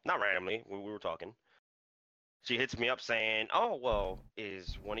me up. Not randomly, we were talking. She hits me up saying, "Oh, well,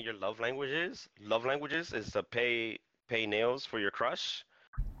 is one of your love languages is to pay nails for your crush?"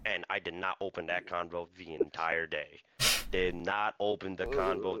 And I did not open that convo the entire day. Did not open the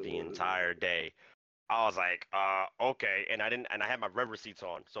convo the entire day. I was like, okay. And I had my read receipts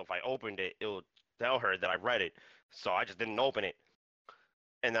on. So if I opened it, it would tell her that I read it. So I just didn't open it.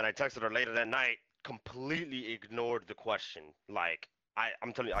 And then I texted her later that night, completely ignored the question. Like,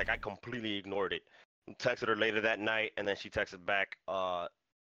 I'm telling you, like, I completely ignored it. Texted her later that night, and then she texted back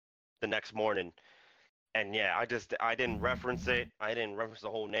the next morning. And yeah, I didn't reference it. I didn't reference the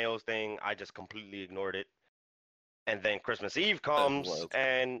whole nails thing. I just completely ignored it. And then Christmas Eve That's comes, wild.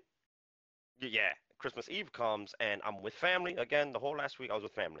 and yeah, Christmas Eve comes, and I'm with family again. The whole last week I was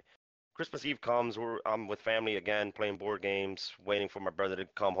with family. Christmas Eve comes, I'm with family again, playing board games, waiting for my brother to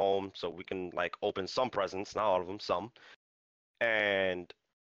come home so we can like open some presents, not all of them, some. And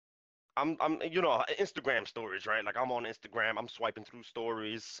Instagram stories, right? Like, I'm on Instagram, I'm swiping through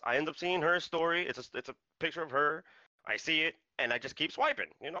stories. I end up seeing her story. It's a picture of her. I see it, and I just keep swiping.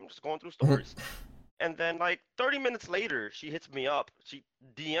 I'm just going through stories. And then like 30 minutes later, she hits me up. She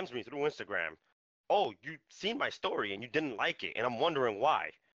DMs me through Instagram. "Oh, you seen my story and you didn't like it, and I'm wondering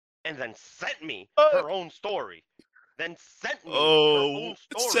why." And then sent me her Fuck. own story. Then sent me her Oh, own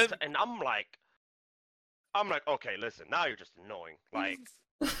story, sent. and I'm like, okay, listen, now you're just annoying. Like,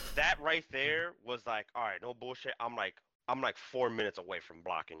 that right there was like, all right, no bullshit. I'm like 4 minutes away from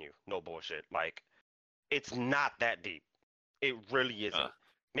blocking you. No bullshit. Like, it's not that deep. It really Uh, isn't.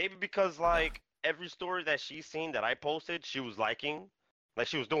 Maybe because like every story that she's seen that I posted, she was liking. Like,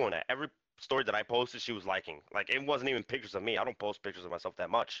 she was doing that. Every story that I posted, she was liking. Like it wasn't even pictures of me. I don't post pictures of myself that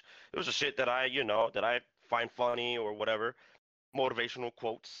much. It was the shit that I find funny or whatever, motivational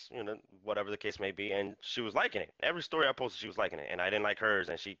quotes, whatever the case may be. And she was liking it. Every story I posted, she was liking it, and I didn't like hers,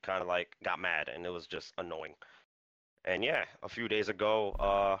 and she kind of like got mad, and it was just annoying. And yeah, a few days ago,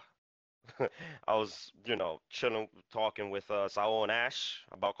 I was, chilling, talking with Saul and Ash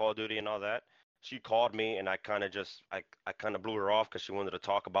about Call of Duty and all that. She called me, and I kind of blew her off because she wanted to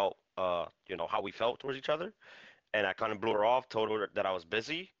talk about, how we felt towards each other. And I kind of blew her off, told her that I was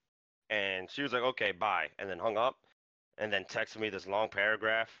busy, and she was like, "Okay, bye," and then hung up, and then texted me this long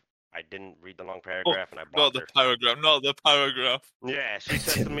paragraph. I didn't read the long Oh, paragraph, and I not blocked the her. paragraph, not the paragraph. Yeah, she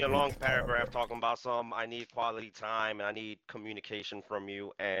texted Didn't me a read long the paragraph paragraph. talking about I need quality time and I need communication from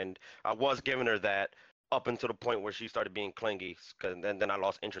you. And I was giving her that up until the point where she started being clingy. And then I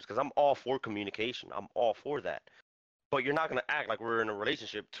lost interest because I'm all for communication. I'm all for that. But you're not going to act like we're in a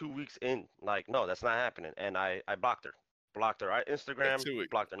relationship 2 weeks in. Like, no, that's not happening. And I blocked her. Blocked her. I Yeah, Instagram, 2 weeks.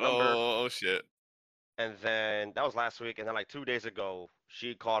 blocked her number. Oh shit. And then that was last week, and then like 2 days ago,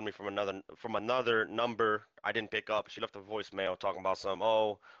 she called me from another number. I didn't pick up. She left a voicemail talking about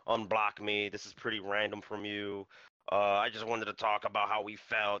unblock me. This is pretty random from you. I just wanted to talk about how we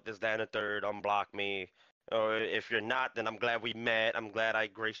felt. This, that, and the third. Unblock me. If you're not, then I'm glad we met. I'm glad I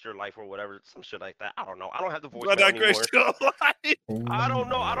graced your life or whatever. Some shit like that. I don't know. I don't have the Glad voicemail I anymore. graced your life. Oh I don't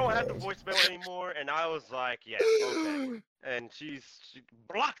know. I my don't have the gosh. voicemail anymore. And I was like, yeah, okay. And she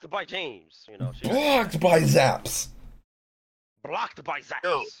blocked by James. She's Blocked by Zaps. blocked by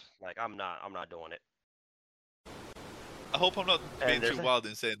Yo, Zaps. Like I'm not doing it. I hope I'm not being And there's too wild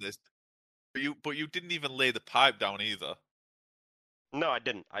in saying this, but you didn't even lay the pipe down either. no, I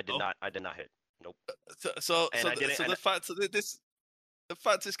didn't. I did Oh. not. I did not hit. Nope. So And I didn't. the fact that the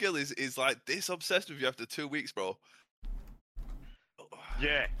fact of skill is like this obsessed with you after 2 weeks, bro.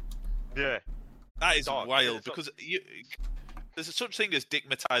 Yeah, yeah. That is Dog, wild it's because there's a such thing as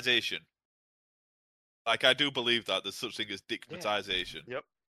digmatization. Like I do believe that there's such thing as digmatization. Yep.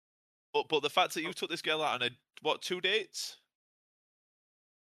 But the fact that you took this girl out on 2 dates?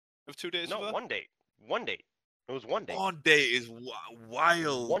 Of 2 dates No, with her? one date. One date. It was one date. One date is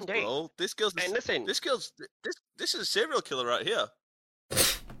wild, One date. bro. This listen, this is a serial killer right here.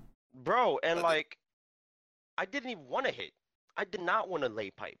 bro, and I like, I didn't even want to hit. I did not want to lay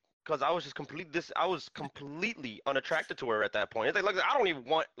pipe because I was just I was completely unattracted to her at that point. It's like I don't even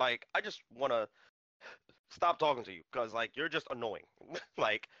want. Like, I just want to stop talking to you because like you're just annoying.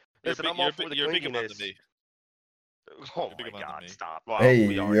 Like, listen, I'm all for the you're a bigger man clinginess. than me. Oh You're a bigger my man than God, me. stop. Well, Hey,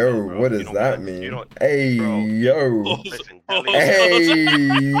 we already yo, know, bro. what You does don't that gotta- mean? You don't, Hey, bro, yo. listen, Hey, Deli's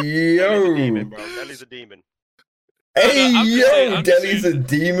a demon, yo. bro. Deli's a demon. Hey, I'm just saying- yo. I'm just Delhi's saying- a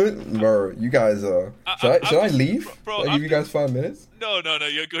demon. Bro, you guys, should I leave? Bro, Should I give you guys 5 minutes? No,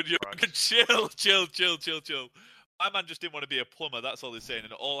 you're good. You're Bro. good. Chill. My man just didn't want to be a plumber. That's all he's saying.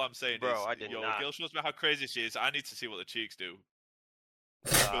 And all I'm saying Bro, is, I did yo, not. a girl shows me how crazy she is. I need to see what the cheeks do.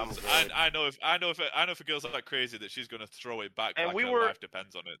 I'm 'Cause good. I know if a girl's like crazy that she's gonna throw it back. And like we her were- life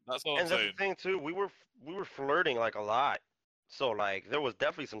depends on it. That's all I'm And that's saying. the thing too. We were flirting like a lot. So like there was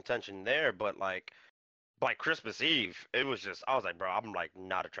definitely some tension there, but like by Christmas Eve, it was just I was like, bro, I'm like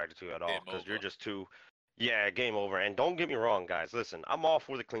not attracted to you at all Game because you're over. just too. Yeah, game over. And don't get me wrong, guys. Listen, I'm all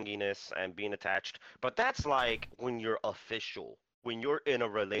for the clinginess and being attached, but that's like when you're official, when you're in a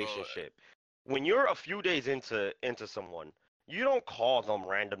relationship, when you're a few days into someone, you don't call them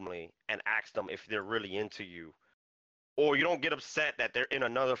randomly and ask them if they're really into you. Or you don't get upset that they're in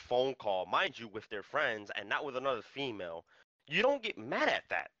another phone call, mind you, with their friends and not with another female. You don't get mad at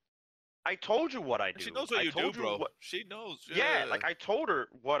that. I told you what I do. She knows what I you do, told you bro. what. She knows. Yeah, like I told her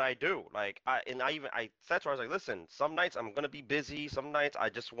what I do. Like I said to her, I was like, listen, some nights I'm gonna be busy. Some nights I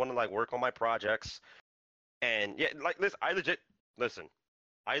just want to like work on my projects. And yeah, like listen, I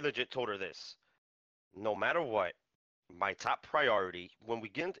legit told her this. No matter what, my top priority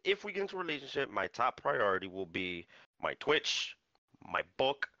if we get into a relationship, my top priority will be my Twitch, my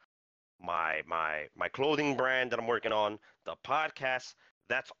book, my clothing brand that I'm working on, the podcast.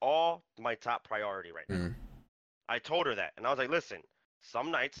 That's all my top priority right now. Mm. I told her that, and I was like, listen, some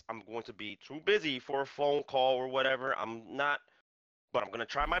nights I'm going to be too busy for a phone call or whatever. I'm not, but I'm gonna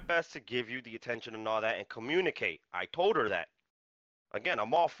try my best to give you the attention and all that and communicate. I told her that. Again,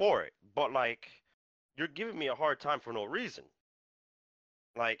 I'm all for it, but like, you're giving me a hard time for no reason.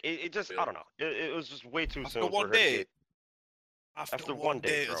 Like it just I don't know. It was just way too After soon one for her to date. get After one one date,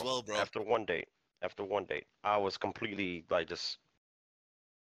 date as bro. well, bro. After one date, I was completely like just.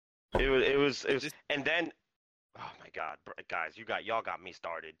 It was, and then, oh my God, guys, y'all got me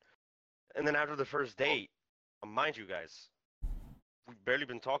started. And then after the first date, mind you guys, we've barely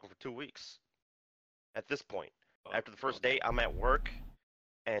been talking for 2 weeks at this point. Oh, After the first date, I'm at work,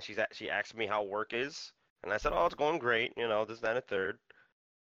 and she asked me how work is, and I said, "Oh, it's going great. You know, this, that, and the third.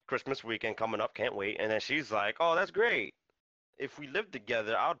 Christmas weekend coming up, can't wait." And then she's like, "Oh, that's great. If we lived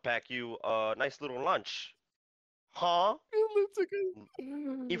together, I'd pack you a nice little lunch." Huh?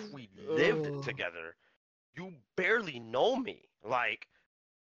 If we lived together, you barely know me. Like,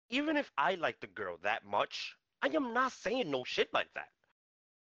 even if I like the girl that much, I am not saying no shit like that.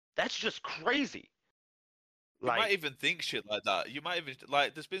 That's just crazy. You might Like, even think shit like that. You might even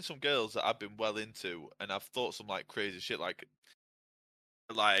like. There's been some girls that I've been well into, and I've thought some like crazy shit,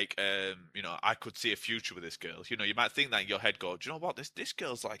 you know, I could see a future with this girl. You know, you might think that in your head, go, do you know what? This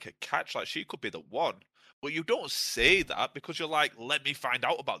girl's like a catch. Like she could be the one. But you don't say that because you're like, let me find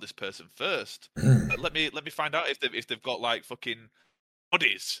out about this person first. Let me find out if they've got like fucking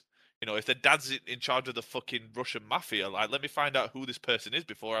buddies. You know, if their dad's in charge of the fucking Russian mafia, like let me find out who this person is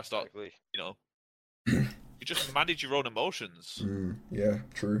before I start. exactly. You know, you just manage your own emotions. Yeah,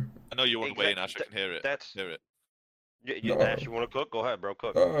 true. I know you want to weigh in, Ash. I Th- can hear it. That's Hear it. No. Ash, you want to cook? Go ahead, bro.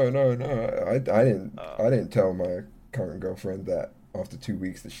 Cook. No. I didn't. Uh, I didn't tell my current girlfriend that after 2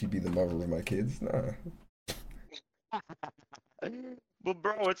 weeks that she'd be the mother of my kids. Nah. But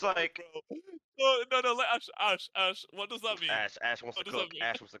bro, it's like No. Let Ash. What does that mean? Ash wants to What does that cook. mean?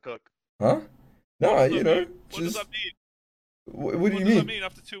 Ash wants to cook. Huh? What No, does that you know, mean? What does just that mean? what do What you does that mean? mean?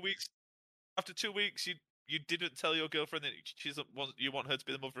 After 2 weeks, you didn't tell your girlfriend that you want her to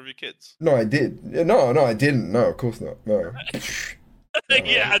be the mother of your kids. No, I did. No, I didn't. No, of course not. No.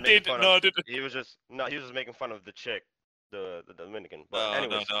 Yeah, I did. No, I didn't. He was just making fun of the chick, the Dominican. But No.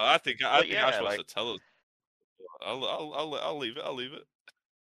 anyways, I think but Ash yeah, wants like to tell us. I'll leave it. I'll leave it.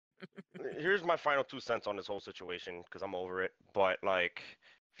 here's my final 2 cents on this whole situation because I'm over it. But like,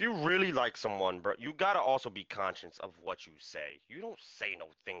 if you really like someone, bro, you gotta also be conscious of what you say. You don't say no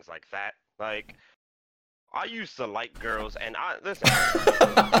things like that. Like, I used to like girls, and I listen.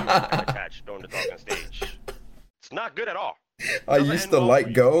 I attached during the talking stage. It's not good at all. I Doesn't used end to well for like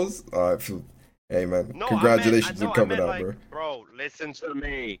you. girls. Hey man, No, congratulations on coming out, like, bro. bro, listen to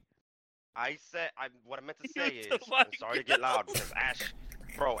me. What I meant to say used is, to I'm like sorry to get loud because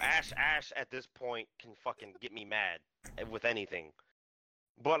Ash at this point can fucking get me mad with anything.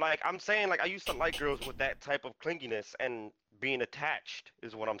 But like, I'm saying, like, I used to like girls with that type of clinginess and being attached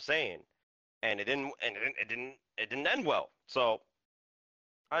is what I'm saying, and it didn't end well. So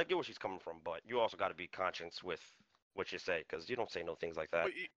I get where she's coming from, but you also got to be conscious with what you say because you don't say no things like that.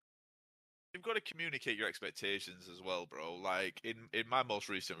 But you've got to communicate your expectations as well, bro. Like in my most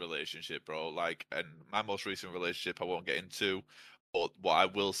recent relationship, bro. Like, and my most recent relationship, I won't get into. But what I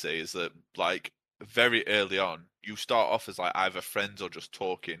will say is that, like, very early on, you start off as like either friends or just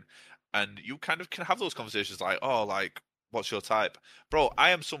talking, and you kind of can have those conversations like, oh, like, what's your type, bro?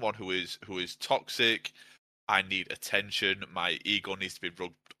 I am someone who is toxic. I need attention. My ego needs to be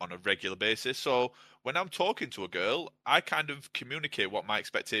rubbed on a regular basis. So when I'm talking to a girl, I kind of communicate what my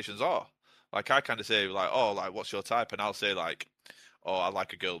expectations are. Like I kind of say like, oh, like what's your type? And I'll say like, oh, I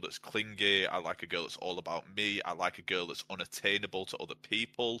like a girl that's clingy. I like a girl that's all about me. I like a girl that's unattainable to other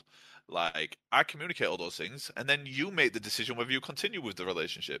people. Like I communicate all those things, and then you make the decision whether you continue with the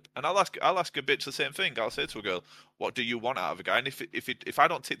relationship. And I'll ask a bitch the same thing. I'll say to a girl, "What do you want out of a guy?" And if I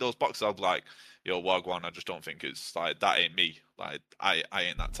don't tick those boxes, I'll be like, "Yo, Wagwan, I just don't think it's like that. Ain't me. Like I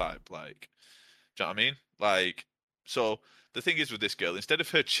ain't that type. Like, do you know what I mean? Like, so the thing is with this girl, instead of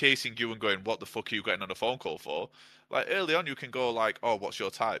her chasing you and going, "What the fuck are you getting on a phone call for?" Like early on, you can go like, "Oh, what's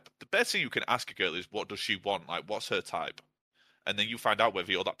your type?" The best thing you can ask a girl is, "What does she want? Like, what's her type?" And then you find out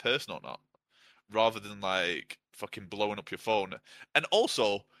whether you're that person or not, rather than like fucking blowing up your phone. And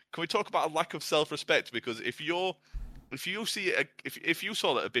also, can we talk about a lack of self-respect? Because if you saw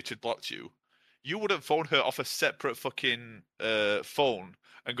that a bitch had blocked you, you wouldn't phone her off a separate fucking phone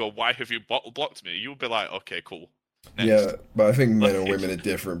and go, "Why have you blocked me?" You would be like, "Okay, cool, next." Yeah, but I think men and Like, women are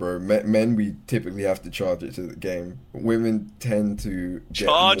different, bro. Men, we typically have to charge it to the game. Women tend to get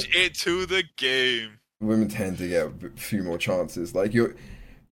charge it to the game. women tend to get a few more chances. Like you're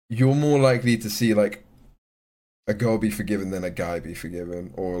more likely to see like a girl be forgiven than a guy be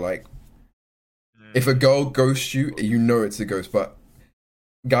forgiven, or like if a girl ghosts you, you know it's a ghost. But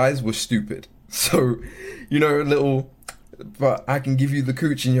guys were stupid, so you know a little. But I can give you the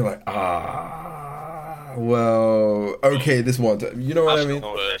cooch, and you're like, well, okay, this one time. You know what I mean?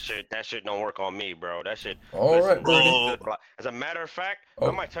 No, that shit don't work on me, bro. That shit. All Listen, right, Brody. really good block. As a matter of fact, I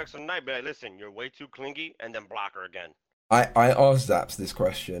Oh. might text her tonight, be like, "Listen, you're way too clingy," and then block her again. I asked Zaps this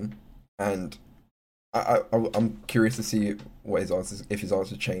question, and I'm curious to see what his answers, if his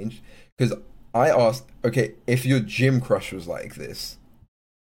answer changed, because I asked, okay, if your gym crush was like this,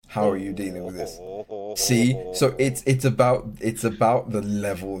 how are you dealing with this? See, so it's about the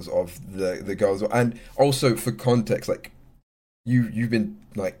levels of the girls, and also for context, like you've been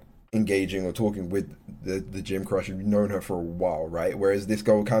like engaging or talking with the gym crush, and you've known her for a while, right? Whereas this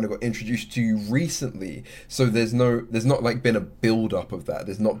girl kind of got introduced to you recently, so there's not like been a build up of that.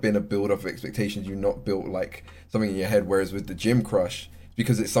 There's not been a build up of expectations. You've not built like something in your head. Whereas with the gym crush,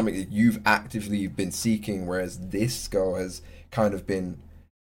 because it's something that you've actively been seeking, whereas this girl has kind of been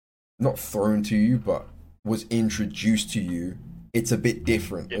not thrown to you, but was introduced to you. It's a bit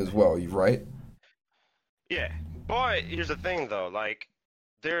different Yeah, as well. You right? yeah. But here's the thing, though. Like,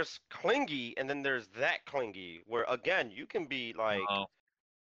 there's clingy, and then there's that clingy, where again, you can be like, No,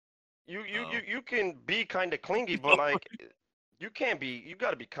 no. you can be kind of clingy, but like, you can't be. You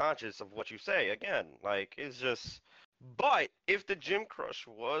got to be conscious of what you say. Again, like, it's just. But if the gym crush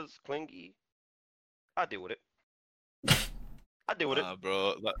was clingy, I deal with it. I deal with it.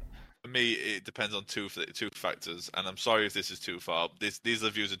 Bro. For me, it depends on two factors, and I'm sorry if this is too far. These are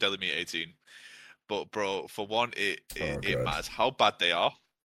the views of Deli Meat 18. But bro, for one, Oh it god. matters how bad they are.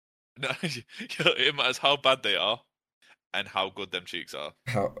 No, it matters how bad they are and how good them cheeks are.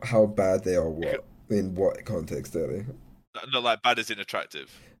 How bad they are? What in what context are they? Not like bad as in attractive,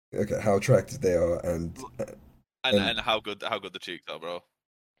 Okay, how attractive they are, and and how good the cheeks are, bro.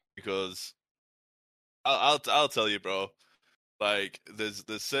 Because I'll tell you, bro. Like there's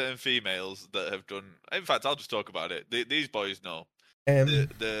certain females that have done. In fact, I'll just talk about it. These boys know. okay.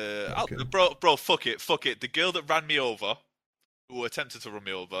 Bro, fuck it. The girl that ran me over, who attempted to run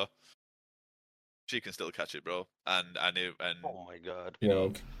me over, she can still catch it, bro. And Oh my god. you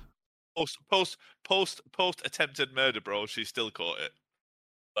know, Well, post attempted murder, bro. She still caught it.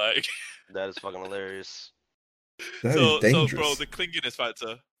 Like That is fucking hilarious. that is bro, dangerous. the clinginess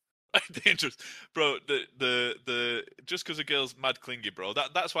factor. Dangerous, bro. The just because a girl's mad clingy, bro.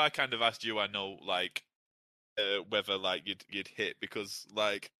 That's why I kind of asked you. I know, like, whether like you'd hit because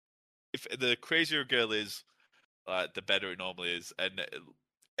like if the crazier a girl is, the better it normally is. And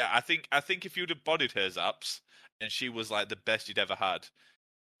yeah, I think if you'd have bodied her zaps and she was like the best you'd ever had,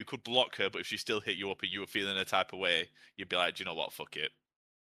 you could block her. But if she still hit you up and you were feeling a type of way, you'd be like, do you know what? Fuck it.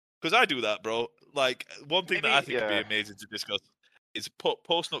 Because I do that, bro. Like one thing that I Maybe, think would be yeah. amazing to discuss is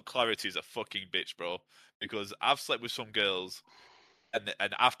post nut clarity is a fucking bitch, bro. Because I've slept with some girls and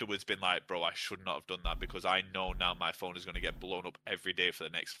afterwards been like, bro, I should not have done that because I know now my phone is going to get blown up every day for the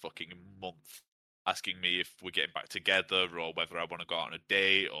next fucking month, asking me if we're getting back together or whether I want to go out on a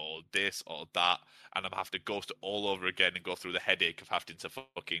date or this or that, and I'm have to ghost it all over again and go through the headache of having to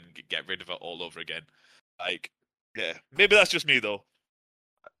fucking get rid of it all over again. Like, yeah, maybe that's just me though.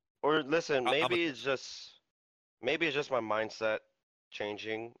 Or listen, I'm a maybe it's just my mindset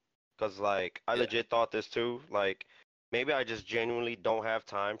changing. Cause like I yeah, legit thought this too. Like maybe I just genuinely don't have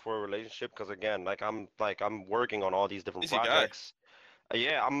time for a relationship. Cause again, I'm working on all these different busy guy. projects.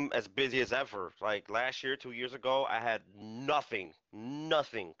 Yeah, I'm as busy as ever. Like last year, 2 years ago, I had nothing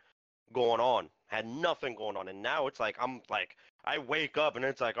going on. Had nothing going on. And now it's like I'm like I wake up and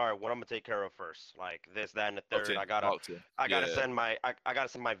it's like, all right, what I'm gonna take care of first? Like this, that, and the Locked third. in, locked in. I gotta Yeah, send I gotta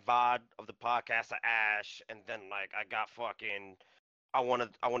send my VOD of the podcast to Ash, and then like I got fucking I wanna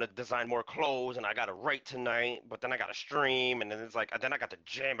design more clothes and I gotta write tonight, but then I gotta stream and then it's like then I got the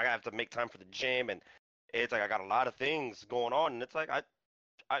gym. I have to make time for the gym and it's like I got a lot of things going on and it's like I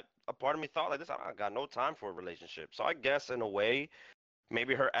a part of me thought like this, I got no time for a relationship. So I guess in a way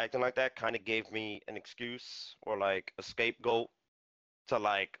maybe her acting like that kind of gave me an excuse or like a scapegoat to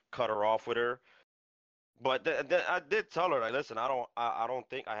like cut her off with her. But I did tell her like, listen, I don't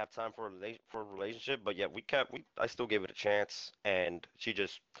think I have time for for a relationship. But yet we I still gave it a chance, and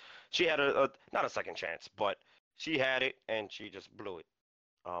she had a not a second chance, but she had it and she just blew it.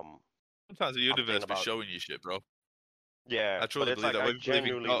 Um, sometimes the I'm thinking universe be about showing you shit, bro. yeah, I but truly it's believe like that. I Whether you believe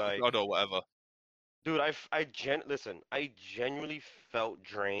in genuinely like, God or whatever. dude, listen, I genuinely felt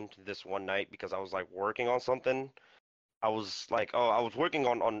drained this one night because I was like working on something. I was like, oh, I was working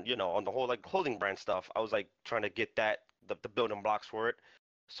on on the whole like clothing brand stuff. I was like trying to get that the building blocks for it.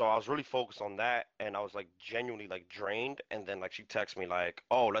 So I was really focused on that, and I was like genuinely like drained. And then like she texted me like,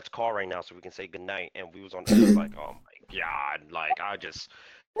 oh, let's call right now so we can say goodnight. And we was on. It was like, oh my god, like I just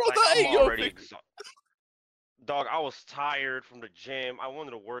Bro, like that I'm ain't your already thing. exhausted. Dog, I was tired from the gym. I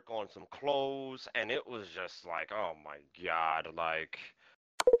wanted to work on some clothes, and it was just like, oh my god, like.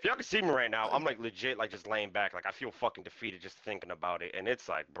 If y'all can see me right now, I'm like legit, like just laying back, like I feel fucking defeated just thinking about it, and it's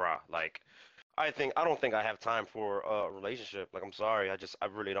like, bruh, like I don't think I have time for a relationship. Like I'm sorry, I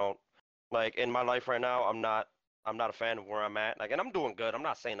really don't. Like in my life right now, I'm not. I'm not a fan of where I'm at. Like, and I'm doing good. I'm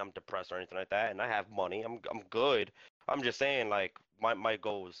not saying I'm depressed or anything like that. And I have money. I'm good. I'm just saying like my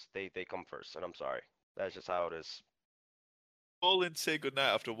goals they come first. And I'm sorry. That's just how it is. Call in say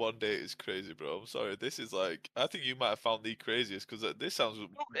goodnight after one day is crazy, bro. I'm sorry. This is like, I think you might have found the craziest because this sounds And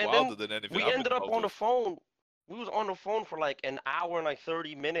then wilder than anything we I've been ended up involved on the with. phone. We was on the phone for like an hour and like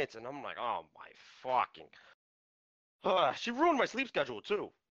 30 minutes, and I'm like, oh my fucking. She ruined my sleep schedule too,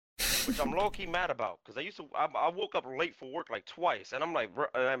 which I'm low key mad about because I woke up late for work like twice, and I'm like,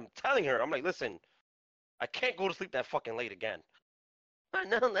 and I'm telling her, I'm like, listen, I can't go to sleep that fucking late again.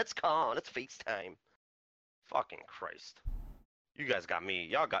 No, let's call, let's FaceTime. Fucking Christ, you guys got me.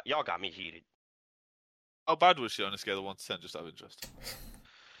 Y'all got me heated. How bad was she on a scale of 1 to 10, just out of interest?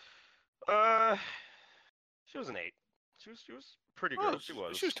 She was an 8. She was a pretty Oh, girl. She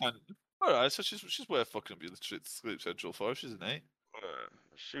was. She was kind of. Alright, so she's worth fucking up your sleep schedule for. She's an 8.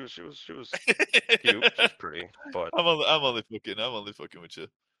 She was cute. She's pretty, but I'm only fucking with you.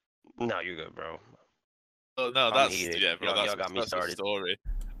 no, you good, bro. Oh no, I'm that's heated. yeah, bro. Y'all got me That's the started. story.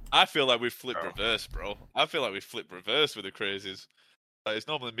 I feel like we flipped Bro. reverse, bro. I feel like we flipped reverse with the crazies. Like, it's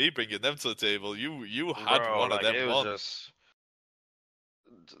normally me bringing them to the table. You had Bro, one of like them it was ones.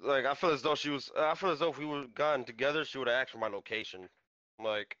 just like I feel as though she was. I feel as though if we would gotten together, she would have asked for my location.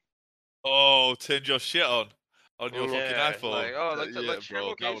 Like, Oh, turned your shit on your fucking yeah, iPhone. like oh, Yeah, like share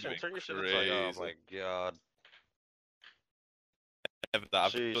bro, that would have location, been turn your shit. It's like, oh crazy. my god. Never that.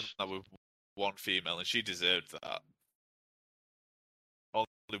 I've done Sheesh. that with one female, and she deserved that. Only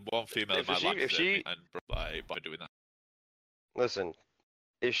one female in my life If deserved me, she and by doing that. listen,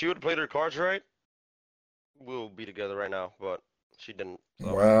 if she would have played her cards right, we'll be together right now. But she didn't.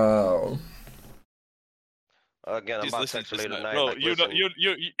 So. Wow. Again, I'm She's about to listening text to her this later now. tonight. Bro, Like, you know,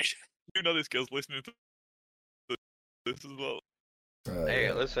 listen, you know this girl's listening to this as well. hey,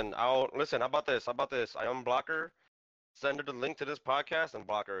 Yeah. listen. I'll listen. How about this? How about this? I unblock her, send her the link to this podcast, and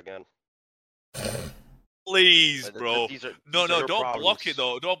block her again. Please, Like, bro. these are No, your don't block problems. it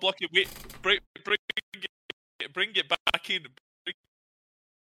though. Don't block it. Wait, bring it back in.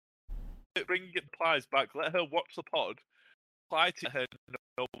 Bring it Plies back. Let her watch the pod. Reply to her,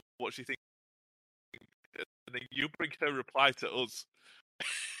 know what she thinks, and then you bring her reply to us.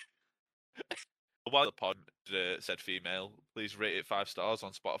 While the pod said female, please rate it 5 stars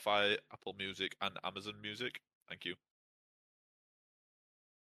on Spotify, Apple Music, and Amazon Music. Thank you.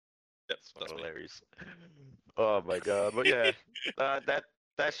 Yep, that's me. Hilarious. Oh my god! But yeah, that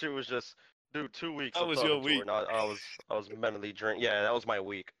shit was just, dude. 2 weeks That of was talking your to her, week. and I was mentally drained. Yeah, that was my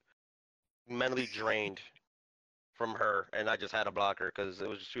week. Mentally drained from her, and I just had to block her because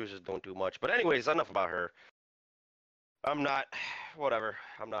she was just doing too much. But anyways, enough about her. I'm not, whatever.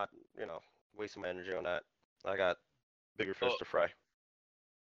 I'm not, wasting my energy on that. I got bigger fish to fry.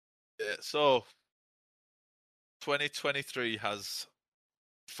 Yeah, so 2023 has,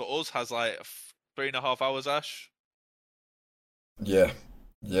 for us, has like 3.5 hours, Ash. Yeah.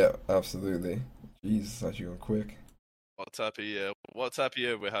 Yeah, absolutely. Jesus, that's actually going quick. What type of year? What type of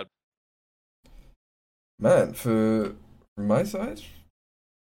year we had? Man, from my side,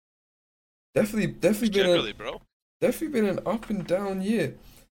 definitely Generally, bro. definitely been an up and down year.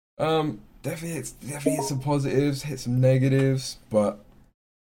 Definitely hit some positives, hit some negatives, but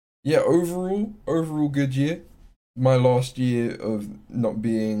yeah, overall good year. My last year of not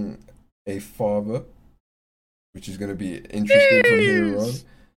being a father, which is going to be interesting from here on.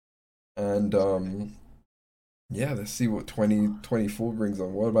 And yeah, let's see what 2024 brings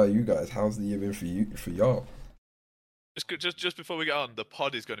on. What about you guys? How's the year been for y'all? Just before we get on, the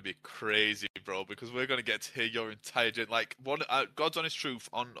pod is going to be crazy, bro, because we're going to get to hear your entire like God's honest truth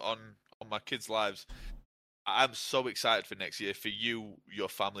on my kids' lives. I'm so excited for next year for you, your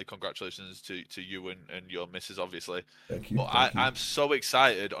family. Congratulations to you and your missus, obviously. Thank you. But I'm so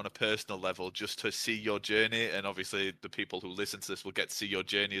excited on a personal level just to see your journey, and obviously the people who listen to this will get to see your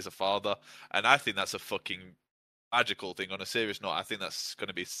journey as a father. And I think that's a fucking magical thing. On a serious note, I think that's going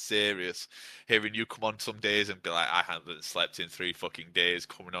to be serious. Hearing you come on some days and be like, I haven't slept in 3 fucking days,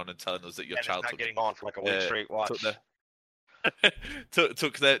 coming on and telling us that your And child it's not getting on for like a week straight. Watch.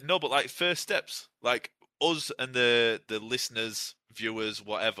 took their no, but like first steps, like us and the listeners, viewers,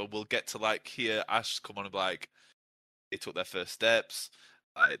 whatever, will get to like hear Ash come on and be like, they took their first steps,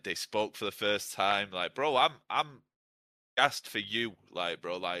 like they spoke for the first time. Like, bro, I'm gassed for you, like,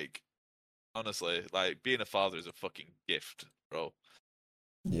 bro, like honestly, like being a father is a fucking gift, bro.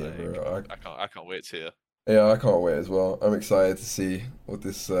 Yeah, like, bro. I can't wait to hear. Yeah, I can't wait as well. I'm excited to see what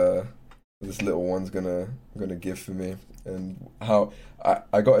this little one's gonna give for me, and how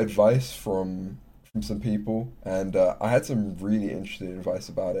I got advice from some people, and I had some really interesting advice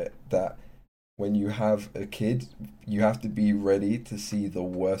about it. That when you have a kid, you have to be ready to see the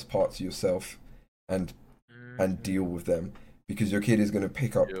worst parts of yourself and deal with them because your kid is going to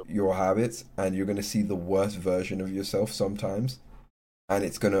pick up Yep. your habits and you're going to see the worst version of yourself sometimes, and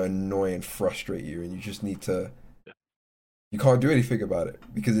it's going to annoy and frustrate you, and you just need to you can't do anything about it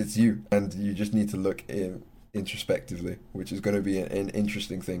because it's you, and you just need to look introspectively, which is going to be an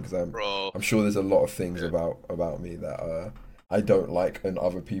interesting thing because Bro, I'm sure there's a lot of things Yeah. about me that I don't like in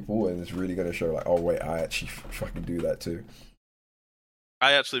other people, and it's really going to show like, oh wait, I actually fucking do that too.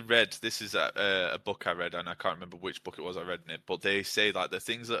 I actually read, this is a book I read, and I can't remember which book it was I read in it, but they say like the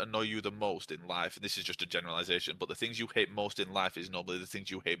things that annoy you the most in life, and this is just a generalization, but the things you hate most in life is normally the things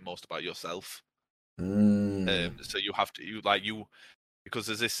you hate most about yourself. So you have to, because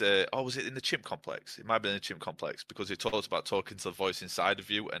there's this, was it in the Chimp Complex? It might have been in the Chimp Complex, because it talks about talking to the voice inside of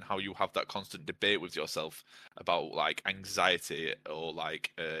you and how you have that constant debate with yourself about like anxiety or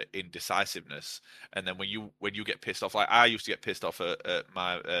like indecisiveness. And then when you get pissed off, like I used to get pissed off at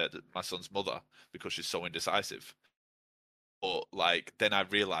my son's mother because she's so indecisive. But like then I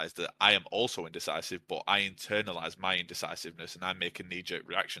realized that I am also indecisive, but I internalize my indecisiveness and I make a knee-jerk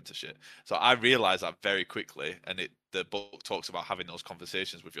reaction to shit. So I realized that very quickly, and the book talks about having those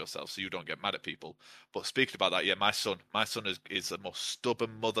conversations with yourself so you don't get mad at people. But speaking about that, yeah, my son is the most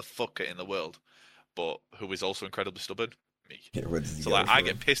stubborn motherfucker in the world, but who is also incredibly stubborn. Me. Yeah, where does he So go like I from?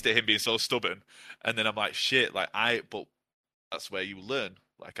 get pissed at him being so stubborn, and then I'm like, shit, but that's where you learn.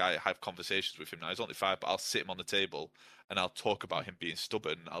 Like I have conversations with him now. He's only 5, but I'll sit him on the table and I'll talk about him being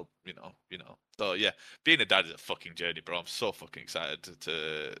stubborn. I'll. So yeah, being a dad is a fucking journey, bro. I'm so fucking excited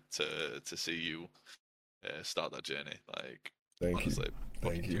to see you start that journey. Like Thank you, honestly,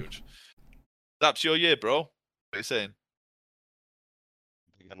 thank fucking you. huge. That's your year, bro. What are you saying?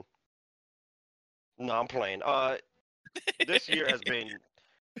 No, I'm playing. This year has been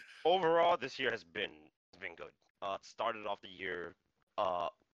overall. This year has been good. It started off the year, uh,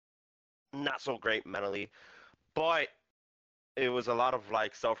 not so great mentally, but it was a lot of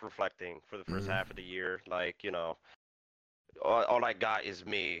like self-reflecting for the first Mm. half of the year. Like, all I got is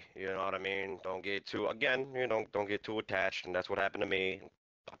me. You know what I mean? Don't get too again. Don't get too attached, and that's what happened to me.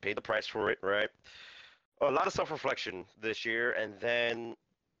 I paid the price for it, right? A lot of self-reflection this year, and then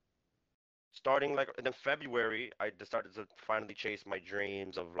starting like in February, I decided to finally chase my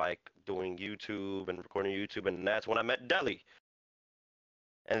dreams of like doing YouTube and recording YouTube, and that's when I met Deli.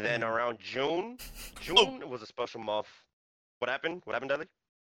 And then around June, Oh, June was a special month. What happened? What happened, Deli?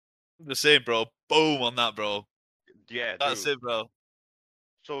 the same, bro. Boom on that, bro. Yeah, That's dude. it, bro.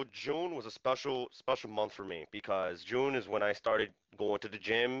 So June was a special month for me because June is when I started going to the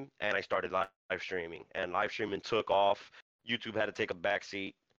gym and I started live streaming, and live streaming took off. YouTube had to take a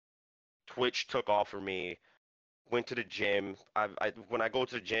backseat. Twitch took off for me. Went to the gym. When I go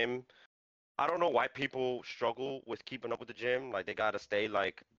to the gym, I don't know why people struggle with keeping up with the gym. Like they gotta stay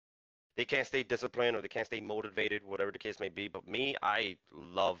like they can't stay disciplined or they can't stay motivated, whatever the case may be. But me, I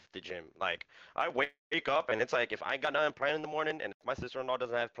love the gym. Like I wake up and it's like if I ain't got nothing planned in the morning and if my sister-in-law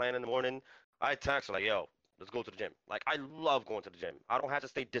doesn't have plan in the morning, I text her like, yo, let's go to the gym. Like I love going to the gym. I don't have to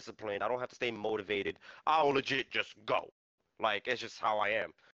stay disciplined. I don't have to stay motivated. I'll legit just go. Like it's just how I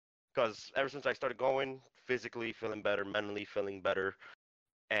am. Because ever since I started going, physically feeling better, mentally feeling better,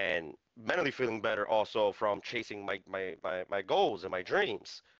 and mentally feeling better also from chasing my goals and my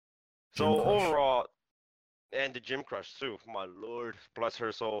dreams. Gym So crush. overall, and the gym crush too. My lord, bless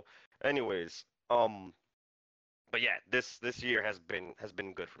her soul. Anyways, but yeah, this year has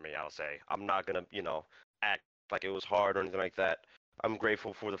been good for me. I'll say I'm not gonna act like it was hard or anything like that. I'm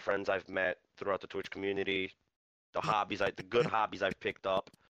grateful for the friends I've met throughout the Twitch community, the good hobbies I've picked up.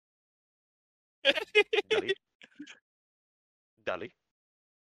 Dali, Dali,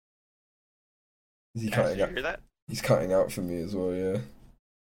 Is he did cutting you out? hear that? He's cutting out for me as well. Yeah.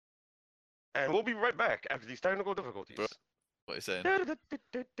 And we'll be right back after these technical Bro, difficulties. what are you saying? All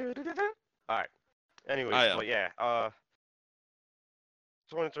right. I Anyways, am. but yeah,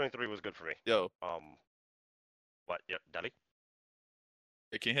 2023 was good for me. Yo, What? Yep, Dali.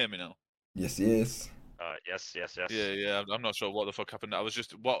 can you hear me now? Yes, yes. Yes, yes, Yeah, yes. yeah. I'm not sure what the fuck happened. I was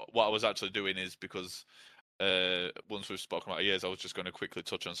just what I was actually doing is because once we've spoken about years, I was just going to quickly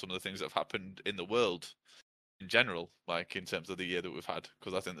touch on some of the things that have happened in the world in general, like in terms of the year that we've had,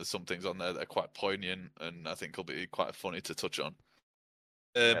 because I think there's some things on there that are quite poignant, and I think will be quite funny to touch on.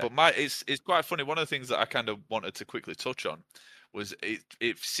 Yeah. But it's quite funny. One of the things that I kind of wanted to quickly touch on was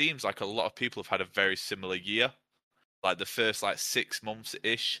it seems like a lot of people have had a very similar year. Like the first like 6 months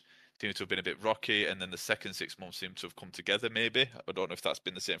ish seems to have been a bit rocky, and then the second 6 months seem to have come together. Maybe I don't know if that's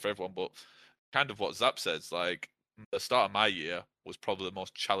been the same for everyone, but kind of what Zap says. Like the start of my year was probably the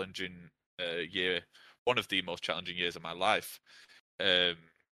most challenging year, one of the most challenging years of my life.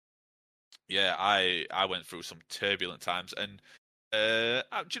 Yeah, I went through some turbulent times, and do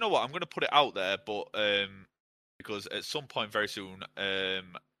you know what? I'm going to put it out there, but because at some point very soon,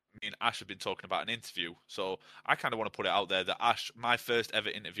 me and Ash have been talking about an interview, so I kind of want to put it out there that Ash, my first ever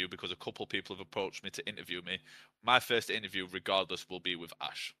interview, because a couple people have approached me to interview me, my first interview, regardless, will be with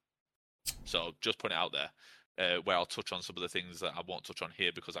Ash. So just put it out there, where I'll touch on some of the things that I won't touch on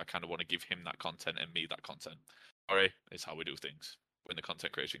here because I kind of want to give him that content and me that content. Sorry, it's how we do things in the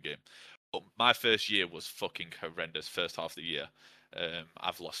content creation game. But my first year was fucking horrendous. First half of the year,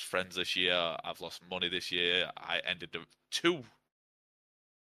 I've lost friends this year. I've lost money this year. I ended two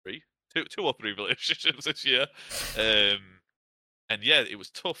or three relationships this year, and yeah, it was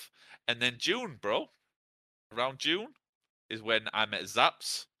tough. And then June, bro, around June is when I met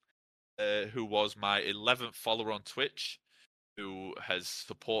Zaps, who was my 11th follower on Twitch, who has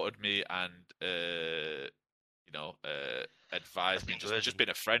supported me and advised me, just been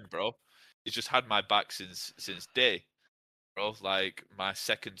a friend, bro. He's just had my back since day, bro. Like my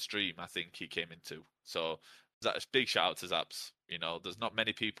second stream, I think he came into. So that's big shout out to Zaps. You know, there's not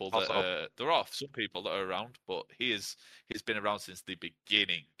many people that there are some people that are around, but he's been around since the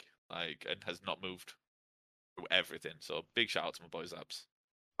beginning, like, and has not moved through everything. So big shout out to my boy Zaps.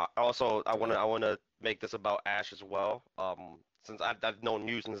 I want to make this about Ash as well. Since I've known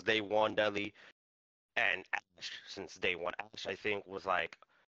you since day one, Deli, and Ash since day one. Ash, I think, was like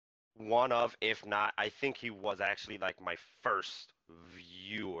one of, if not, I think he was actually like my first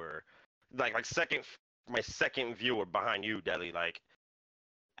viewer, like my second viewer behind you, Deli. Like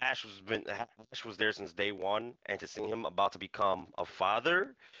Ash was there since day one, and to see him about to become a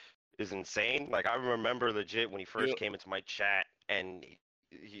father is insane. Like I remember legit when he first came into my chat, and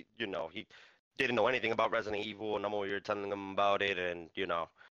he didn't know anything about Resident Evil, and I'm over here telling him about it, and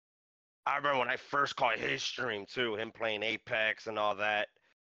I remember when I first caught his stream too, him playing Apex and all that.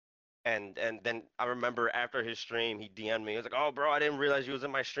 And then I remember after his stream, he DM'd me. He was like, "Oh, bro, I didn't realize you was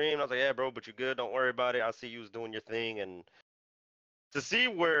in my stream." And I was like, "Yeah, bro, but you good? Don't worry about it. I see you was doing your thing." And to see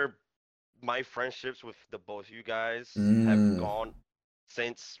where my friendships with the both of you guys have gone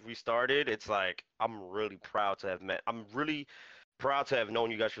since we started, it's like I'm really proud to have met. I'm really proud to have known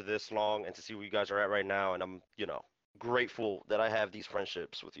you guys for this long and to see where you guys are at right now. And I'm, grateful that I have these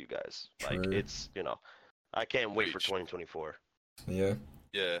friendships with you guys. True. Like it's, I can't wait for 2024. Yeah.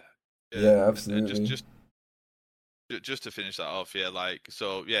 Yeah, absolutely. And just to finish that off, yeah, like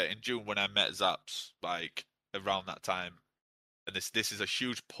so, yeah, in June when I met Zaps, like around that time, and this is a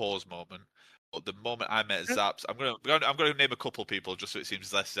huge pause moment. But the moment I met Zaps, I'm gonna name a couple people just so it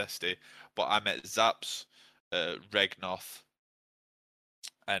seems less zesty. But I met Zaps, Regnoth,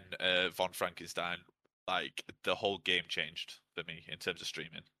 and Von Frankenstein. Like the whole game changed for me in terms of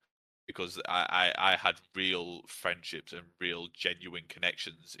streaming. Because I had real friendships and real genuine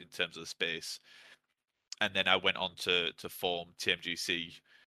connections in terms of the space. And then I went on to form TMGC,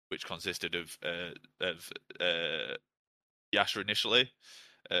 which consisted of Yasha initially,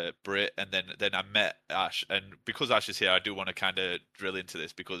 Brit, and then I met Ash. And because Ash is here, I do want to kind of drill into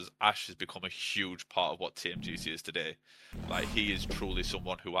this because Ash has become a huge part of what TMGC is today. Like he is truly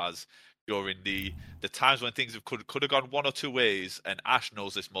someone who has, during the times when things could have gone one or two ways, and Ash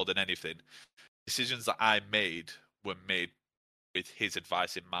knows this more than anything, decisions that I made were made with his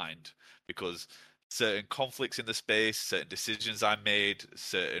advice in mind, because certain conflicts in the space, certain decisions I made,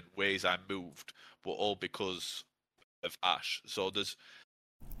 certain ways I moved were all because of Ash. So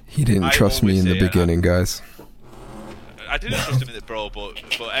he didn't trust me in the beginning, guys. I didn't trust him in it, bro, but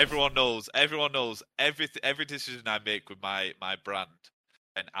everyone knows every decision I make with my brand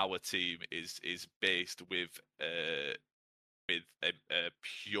and our team is based with a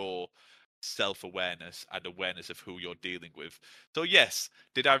pure self-awareness and awareness of who you're dealing with. So yes,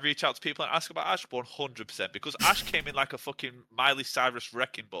 did I reach out to people and ask about Ash? 100%, because Ash came in like a fucking Miley Cyrus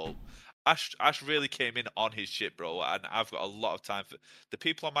wrecking ball. Ash really came in on his shit, bro, and I've got a lot of time for the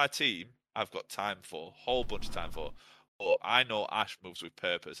people on my team. I've got time for, whole bunch of time for. But I know Ash moves with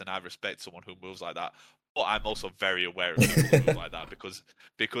purpose, and I respect someone who moves like that. But I'm also very aware of people who move like that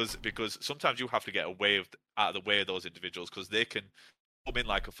because sometimes you have to get out of the way of those individuals because they can come in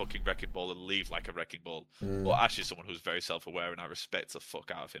like a fucking wrecking ball and leave like a wrecking ball. But Ash is someone who's very self-aware, and I respect the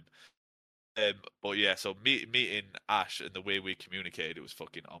fuck out of him. But yeah, so meeting Ash and the way we communicated, it was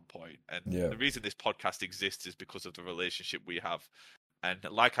fucking on point. And the reason this podcast exists is because of the relationship we have. And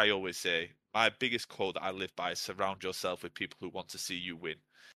like I always say, my biggest quote that I live by is surround yourself with people who want to see you win.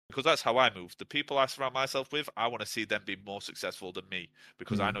 Because that's how I move. The people I surround myself with, I want to see them be more successful than me.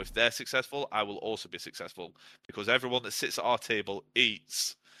 Because I know if they're successful, I will also be successful. Because everyone that sits at our table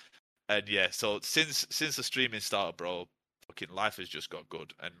eats. And yeah, so since the streaming started, bro, fucking life has just got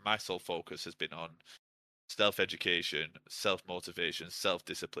good, and my sole focus has been on self-education, self-motivation,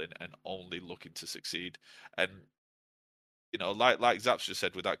 self-discipline, and only looking to succeed. And you know, like Zaps just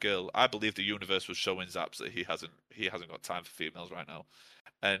said with that girl, I believe the universe was showing Zaps that he hasn't got time for females right now.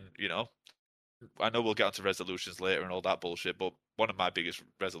 And you know, I know we'll get onto resolutions later and all that bullshit, but one of my biggest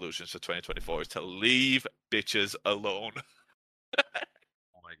resolutions for 2024 is to leave bitches alone.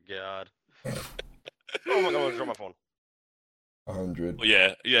 Oh my god. Oh my god, I'm gonna drop my phone. 100. Well,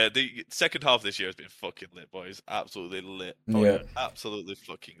 yeah. The second half of this year has been fucking lit, boys. Absolutely lit. Yeah. Absolutely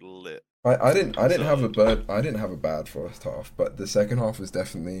fucking lit. I didn't have So- I didn't have a bad first half, but the second half was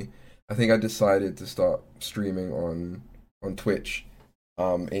definitely. I think I decided to start streaming on Twitch,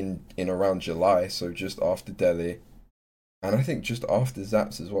 in around July, so just after Delhi, and I think just after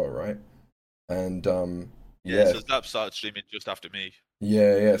Zaps as well, right? And Yeah, yeah, so Zap started streaming just after me.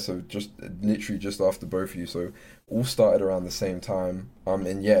 yeah. So just literally just after both of you, so all started around the same time.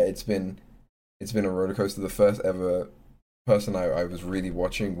 And yeah, it's been a roller coaster. The first ever person I was really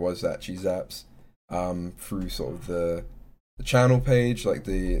watching was actually Zaps, through sort of the channel page, like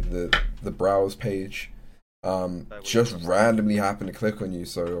the browse page, just randomly happened to click on you.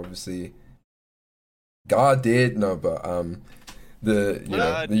 So obviously, God did no, but the you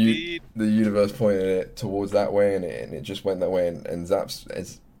know the universe pointed it towards that way, and it just went that way, and Zaps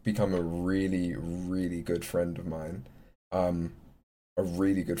has become a really good friend of mine, a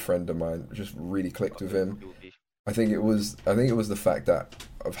really good friend of mine. Just really clicked with him. I think it was the fact that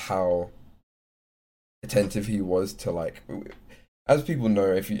of how attentive he was to, like, as people know,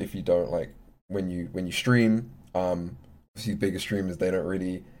 if you don't, like, when you stream, obviously bigger streamers, they don't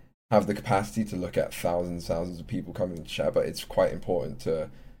really have the capacity to look at thousands of people coming to chat, but it's quite important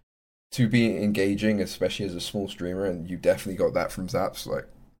to be engaging, especially as a small streamer, and you definitely got that from Zaps. Like,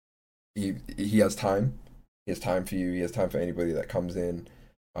 he has time. He has time for you. He has time for anybody that comes in.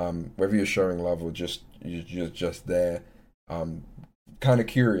 Whether you're showing love or just you're just there, kind of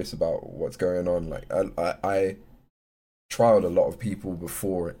curious about what's going on. Like, I trialed a lot of people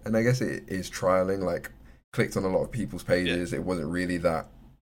before, and I guess it is trialing. Like, clicked on a lot of people's pages. It wasn't really that.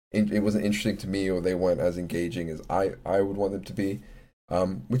 It wasn't interesting to me, or they weren't as engaging as I would want them to be.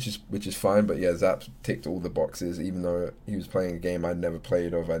 Which is fine. But yeah, Zaps ticked all the boxes, even though he was playing a game I'd never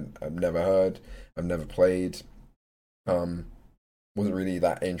played of, I've never heard, I've never played. Wasn't really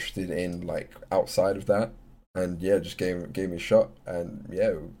that interested in, like, outside of that, and yeah, just gave me a shot, and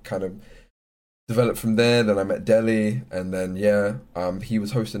yeah, kind of developed from there. Then I met Delhi, and then yeah, he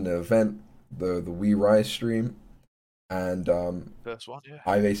was hosting an event, the We Rise stream, and First one, yeah.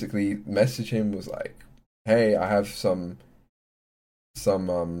 I basically messaged him, was like, hey, I have some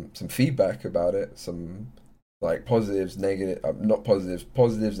feedback about it, some, like, positives, negative, not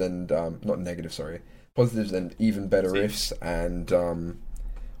positives and not negative, sorry, positives and even better ifs, and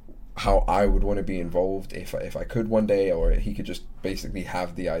how I would want to be involved if I could one day, or he could just basically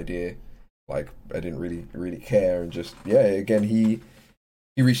have the idea. Like, I didn't really care, and just, yeah, again, he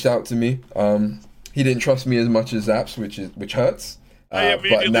reached out to me. He didn't trust me as much as Zaps, which hurts. I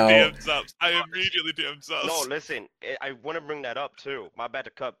immediately but now, DM'd Zaps. I immediately DM'd Zaps. No, listen, I want to bring that up too. My bad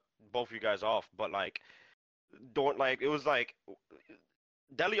to cut both of you guys off, but like, don't, like, it was like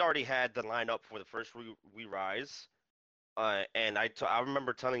Delhi already had the lineup for the first We Rise, and I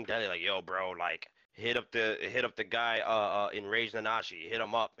remember telling Delhi, like, yo, bro, like, hit up the guy in Rage Nanashi, hit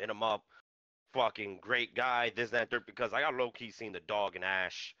him up, fucking great guy, this, that, and third, because I got low key seen the dog in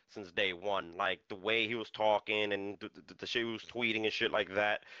Ash since day one. Like, the way he was talking and the shit he was tweeting and shit like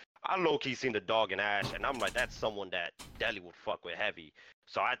that. I low key seen the dog in Ash, and I'm like, that's someone that Delhi would fuck with heavy.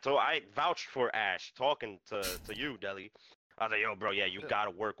 So I vouched for Ash, talking to you, Delhi. I was like, yo, bro, yeah, you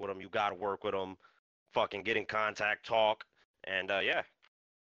gotta work with him. You gotta work with him. Fucking get in contact, talk, and yeah.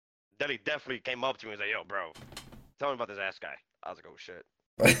 Delhi definitely came up to me and was like, yo, bro, tell me about this Ash guy. I was like, oh shit.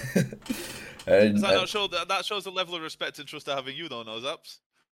 and, Does that not show that shows the level of respect and trust I have in you, though, no, Zaps?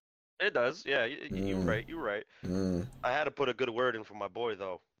 It does, yeah. You're right. You're right. I had to put a good word in for my boy,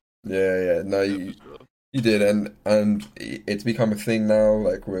 though. Yeah. No, you did, and it's become a thing now.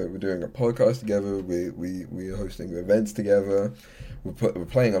 Like, we're doing a podcast together. We're hosting events together. We're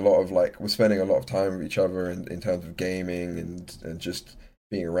playing a lot of, like, we're spending a lot of time with each other in terms of gaming and just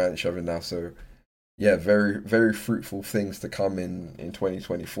being around each other now. So yeah, very fruitful things to come in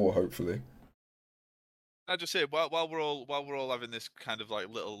 2024, hopefully. I just say while we're all having this kind of, like,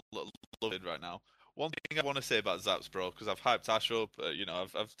 little loving right now, one thing I want to say about Zaps, bro, because I've hyped Ash up.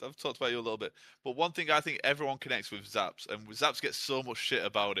 I've talked about you a little bit, but one thing I think everyone connects with Zaps, and Zaps gets so much shit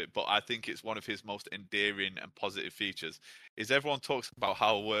about it, but I think it's one of his most endearing and positive features. Is everyone talks about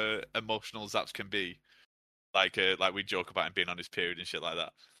how emotional Zaps can be, like we joke about him being on his period and shit like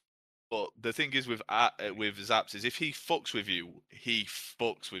that. But the thing is with Zaps is if he fucks with you, he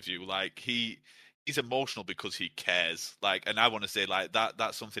fucks with you. Like he's emotional because he cares. Like, and I want to say like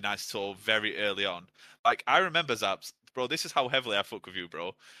that's something I saw very early on. Like I remember Zaps, bro. This is how heavily I fuck with you,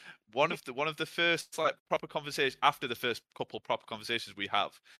 bro. One of the first like proper conversations after the first couple proper conversations we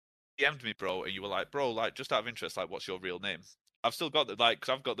have, DM'd me, bro, and you were like, bro, like just out of interest, like what's your real name? I've still got the because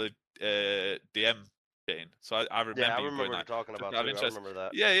I've got the DM chain, so I Yeah, I remember you going remember like, what you're talking just about out of too. I interest. remember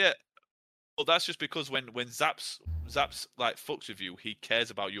that. Yeah, yeah. Well, that's just because when Zaps like fucks with you, he cares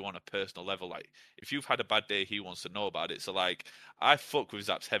about you on a personal level. Like if you've had a bad day, he wants to know about it. So like I fuck with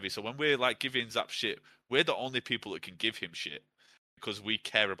Zaps heavy. So when we're like giving Zaps shit, we're the only people that can give him shit because we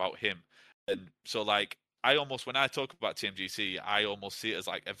care about him. And so like I almost when I talk about TMGC, I almost see it as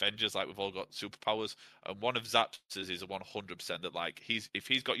like Avengers, like we've all got superpowers. And one of Zaps is 100% that like if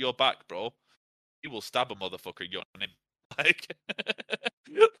he's got your back, bro, he will stab a motherfucker yawning. Like,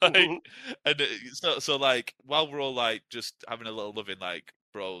 like, and so like while we're all like just having a little loving, like,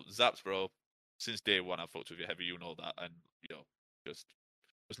 bro, Zaps, bro, since day one I fucked with you heavy, you know that, and just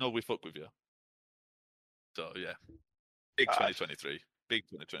know we fuck with you. So yeah, big Gosh, 2023, big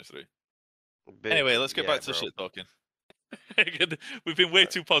 2023. big, Anyway, let's get yeah, back to bro. shit talking. We've been way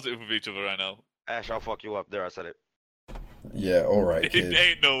too positive with each other right now. Ash, I'll fuck you up. There, I said it. Yeah, all right, kid.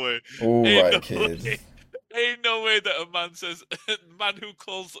 Ain't no way. All Ain't right, no kid. way. Ain't no way that a man says man who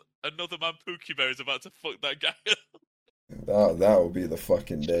calls another man Pookie Bear is about to fuck that guy. That will be the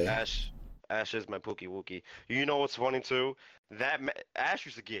fucking day. Ash is my Pookie Wookie. You know what's funny too? Ash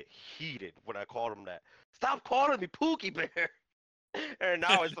used to get heated when I called him that. Stop calling me Pookie Bear. And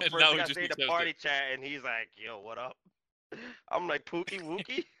now it's the And first now thing he I just say in the accepts it. party chat, and he's like, "Yo, what up?" I'm like, "Pookie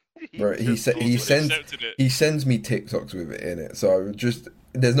Wookie." He Bro, just goes he with it. Accepted it. sends me TikToks with it in it. So I would just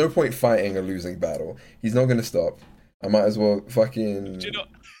there's no point fighting a losing battle. He's not gonna stop. I might as well Do you fucking know?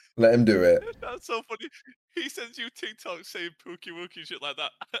 let him do it. That's so funny. He sends you TikTok saying Pookie Wookie and shit like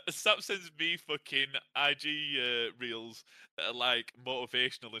that. Sap sends me fucking IG reels that are like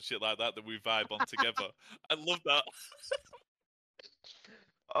motivational and shit like that we vibe on together. I love that.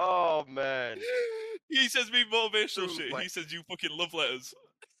 Oh man, He sends me motivational dude, shit. like He sends you fucking love letters.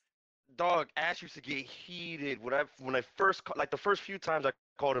 dog, Ash used to get heated when I first like the first few times I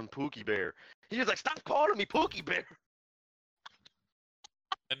called him Pookie Bear. He was like, "Stop calling me Pookie Bear."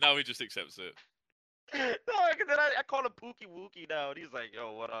 And now he just accepts it. Dog, and then I call him Pookie Wookie now, and he's like,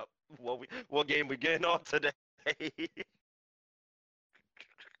 "Yo, what up? What game we getting on today?"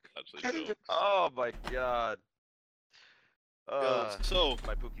 Actually, jokes. Oh my god. Yo, so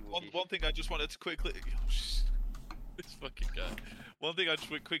My Pookie one Wookie. one thing I just wanted to quickly, this fucking guy. One thing I just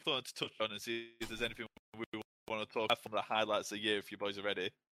quickly wanted to touch on and see if there's anything we want to talk about from the highlights of the year. If you boys are ready.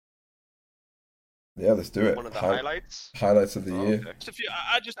 Yeah, let's do it. One of the highlights. Highlights of the Oh, year. okay. Just a few.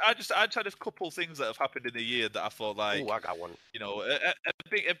 I just had a couple things that have happened in the year that I thought like, Ooh, I got one.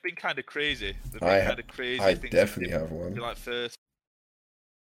 have been kind of crazy. They've I been kind of crazy. I Things definitely that have one. like first.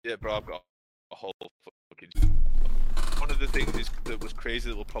 Yeah, bro, I've got a whole fucking. One of the things that was crazy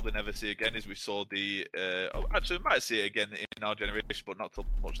that we'll probably never see again is we saw the. Actually, we might see it again in our generation, but not till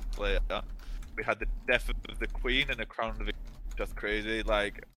much later. We had the death of the Queen and the crown of the. Just crazy.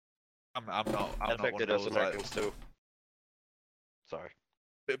 Like, I'm That not one affected of us those Americans like. too. Sorry.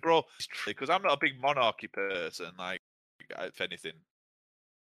 But bro, because I'm not a big monarchy person. Like, if anything,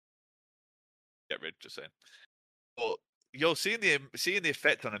 get rid. Just saying. But seeing the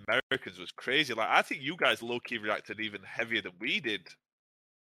effect on Americans was crazy. Like, I think you guys low key reacted even heavier than we did.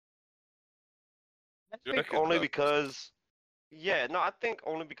 I You think reckon, only bro? because, yeah, no, I think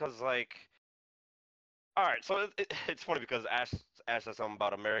only because like, all right, so it's funny because Ash said something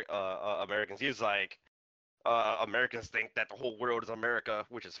about Americans. He's like, Americans think that the whole world is America,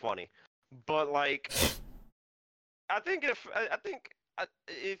 which is funny, but like, I think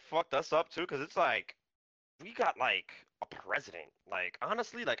it fucked us up too, because it's like we got like a president. Like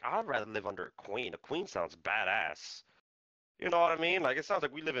honestly, like I'd rather live under a queen. A queen sounds badass. You know what I mean? Like it sounds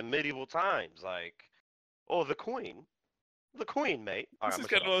like we live in medieval times. Like, oh, the queen, mate. All right, This I'm is gonna shut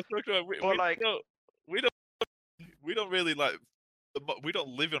kind of up. what I was talking about. But like, We don't we don't really like we don't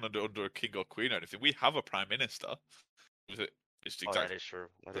live under a king or queen or anything. We have a prime minister. It's oh, that exactly is true.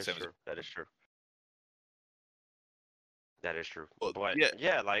 That the is same as. true. That is true. That is true. But But yeah,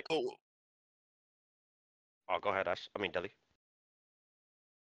 yeah, like, oh, oh, go ahead, Ash. I mean, Deli.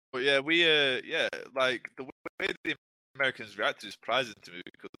 But yeah, like the way the Americans react is surprising to me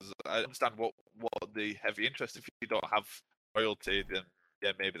because I understand what the heavy interest. If you don't have royalty, then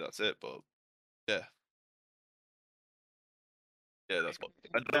yeah, maybe that's it. But yeah, that's what.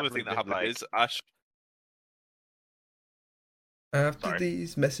 Another Definitely thing that been happened like, is Ash. After sorry.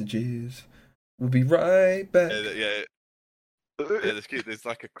 these messages, we'll be right back. Yeah, there's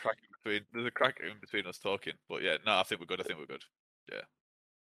like a crack between. There's a crack in between us talking. But yeah, no, I think we're good. Yeah.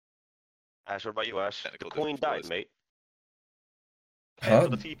 Ash, what about you, Ash? The Technical queen died, difficulties. mate. Huh?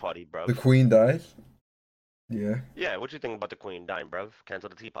 Cancel the tea party, bruv. The queen died. Yeah. Yeah, what you think about the queen dying, bruv? Cancel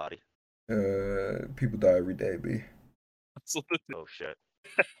the tea party. People die every day, b. So Oh shit.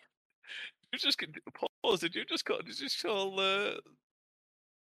 you just pause. Did you just call? Did you just call?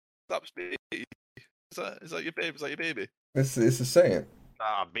 That's me. Is that your baby? Is that your baby? It's a saying.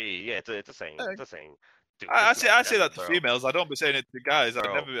 Ah, B. Yeah, it's a saying. It's a saying. Dude, I it's say not that gendered, to bro. females. I don't be saying it to guys. I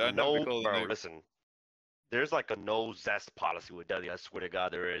Bro, never be calling bro, it. listen. There's like a no zest policy with Deli. I swear to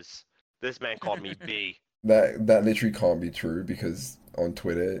God, there is. This man called me B. That literally can't be true because on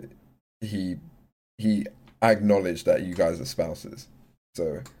Twitter, he acknowledged that you guys are spouses.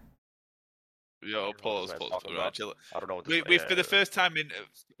 So Yo, pause. Right, chill. I don't know what this We for the first time in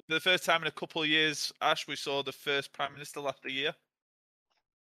a couple of years, Ash, we saw the first prime minister last a year.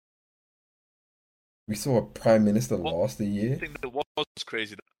 we saw a prime minister One last a year. thing that was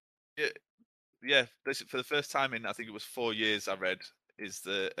crazy. Yeah, this for the first time in I think it was 4 years. I read is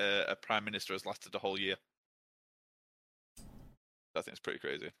that a prime minister has lasted a whole year. I think it's pretty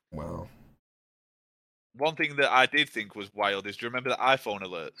crazy. Wow. One thing that I did think was wild is, do you remember the iPhone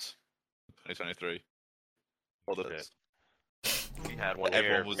alerts? 2023. Alerts. We had one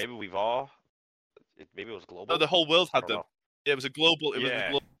Everyone here. was- Maybe we've all. Maybe it was global. No, the whole world I had don't them. know. Yeah, it was a global. It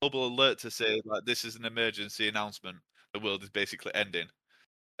Yeah. was a global alert to say like this is an emergency announcement. The world is basically ending,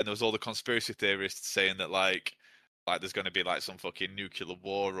 and there was all the conspiracy theorists saying that like there's going to be like some fucking nuclear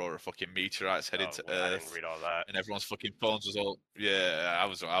war or a fucking meteorite's headed to I Earth, didn't read all that. and everyone's fucking phones was all. Yeah, I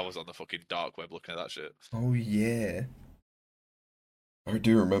was on the fucking dark web looking at that shit. Oh yeah. I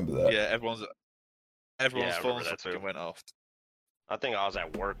do remember that. Yeah, everyone's Yeah, I remember phones that fucking too. went off. I think I was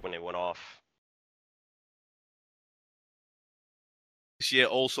at work when it went off. This year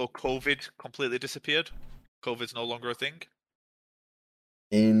also COVID completely disappeared. COVID's no longer a thing.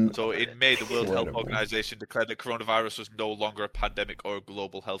 So in May, the World Health Incredible. Organization declared that coronavirus was no longer a pandemic or a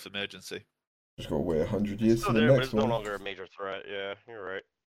global health emergency. Just gotta wait 100 years Still for the there, but next it's no one. longer a major threat. Yeah, you're right.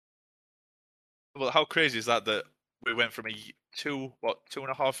 Well, how crazy is that we went from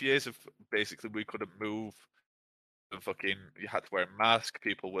 2.5 years of basically we couldn't move, and fucking you had to wear a mask.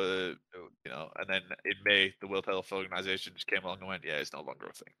 People were, and then in May, the World Health Organization just came along and went, yeah, it's no longer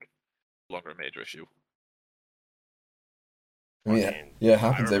a thing, no longer a major issue. Yeah, it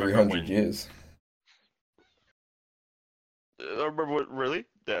happens every 100 years. I remember what, really?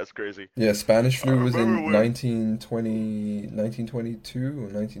 That's crazy. Yeah, Spanish flu was in remember when- 1922 or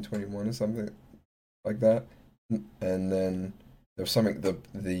 1921 or something like that. And then there was something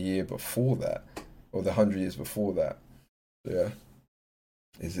the year before that, or the 100 years before that. Yeah.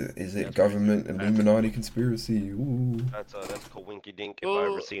 Is it government Illuminati conspiracy? Ooh. That's Kawinky Dink if I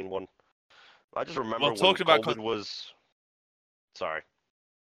ever seen one. I just remember Well, when talking about COVID was. Sorry.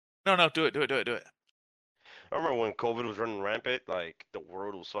 No, do it. I remember when COVID was running rampant, like the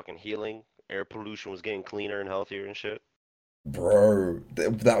world was fucking healing, air pollution was getting cleaner and healthier and shit. Bro,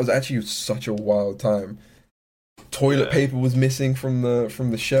 that was actually such a wild time. Toilet paper was missing from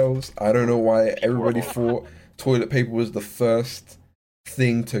the shelves. I don't know why everybody thought toilet paper was the first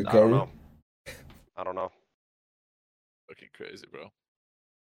thing to go. I don't know. Fucking crazy, bro.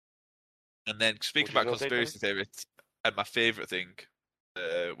 And then speaking about conspiracy theories, and my favorite thing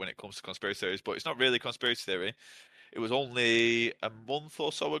when it comes to conspiracy theories, but it's not really a conspiracy theory. It was only a month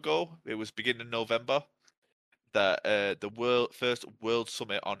or so ago. It was beginning of November that the first World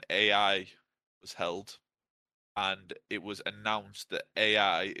Summit on AI was held, and it was announced that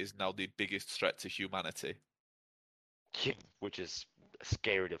AI is now the biggest threat to humanity. Which is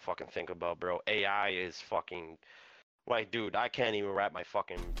scary to fucking think about, bro. AI is fucking like, dude, I can't even wrap my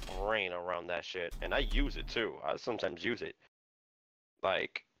fucking brain around that shit, and I use it too. I sometimes use it.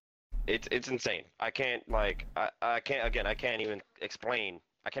 Like, it's insane. I can't I can't even explain.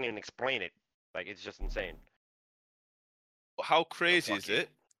 I can't even explain it. Like, it's just insane. How crazy is it?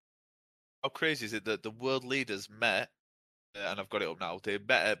 How crazy is it that the world leaders met, and I've got it up now. They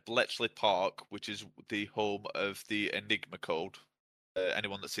met at Bletchley Park, which is the home of the Enigma Code.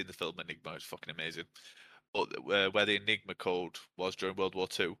 Anyone that's seen the film Enigma is fucking amazing. But where the Enigma Code was during World War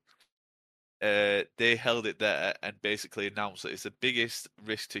II, they held it there and basically announced that it's the biggest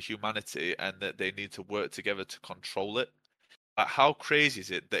risk to humanity and that they need to work together to control it. How crazy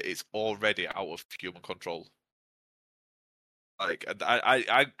is it that it's already out of human control? Like,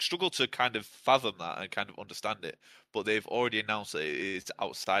 I struggle to kind of fathom that and kind of understand it, but they've already announced that it is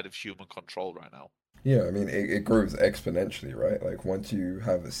outside of human control right now. Yeah, I mean, it grows exponentially, right? Like once you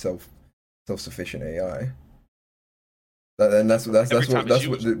have a self-sufficient AI, and Every time it's that's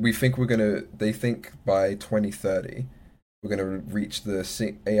what used, we think we're gonna. They think by 2030 we're gonna reach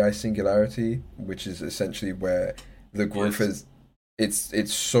the AI singularity, which is essentially where the growth yes. is.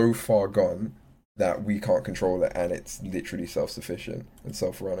 It's so far gone that we can't control it, and it's literally self-sufficient and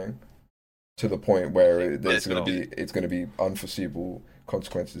self-running to the point I where think Yeah, there's it's gonna gonna be it's gonna be unforeseeable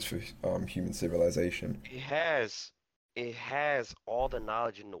consequences for human civilization. it has all the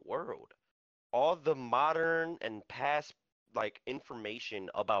knowledge in the world, all the modern and past like information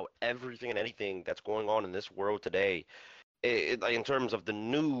about everything and anything that's going on in this world today. Like in terms of the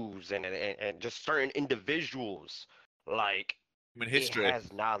news and just certain individuals, like human it history.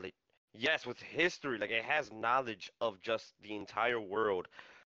 has knowledge. Yes, with history, like it has knowledge of just the entire world,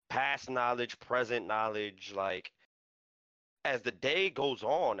 past knowledge, present knowledge, like as the day goes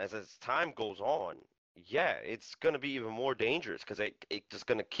on, as time goes on, yeah, it's gonna be even more dangerous because it's just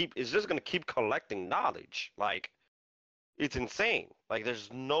gonna keep collecting knowledge. Like it's insane. Like there's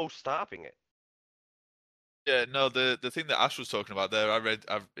no stopping it. Yeah, no, the thing that Ash was talking about there, I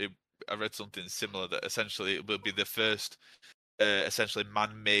read something similar that essentially it will be the first essentially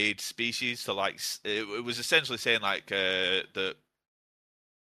man-made species to like it was essentially saying like that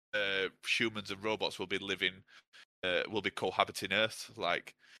humans and robots will be living will be cohabiting Earth.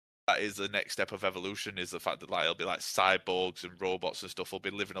 Like that is the next step of evolution is the fact that like it'll be like cyborgs and robots and stuff will be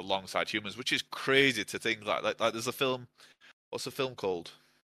living alongside humans, which is crazy to think like there's a film. What's the film called?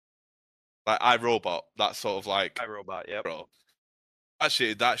 Like I Robot. That's sort of like, iRobot, yep. bro. That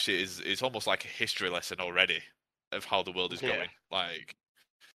shit is almost like a history lesson already of how the world is Yeah. going. Like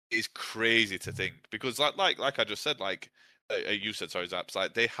it's crazy to think because like I just said, like you said, sorry, Zaps,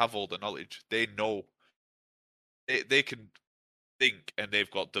 like they have all the knowledge. They know they can think and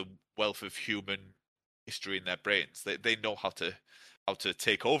they've got the wealth of human history in their brains. They know how to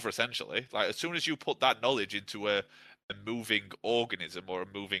take over essentially. Like as soon as you put that knowledge into a moving organism or a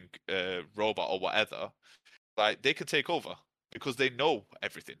moving robot or whatever, like they can take over because they know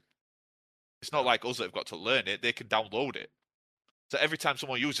everything. It's not Yep. like us that have got to learn it; they can download it. So every time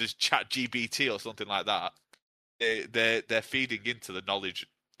someone uses Chat GBT or something like that, they're feeding into the knowledge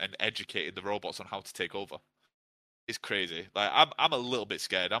and educating the robots on how to take over. It's crazy. Like I'm a little bit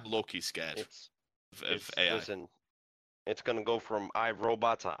scared. I'm low key scared It's of it's AI. listen, it's gonna go from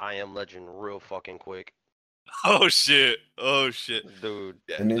iRobot to I Am Legend real fucking quick. Oh shit! Oh shit! Dude.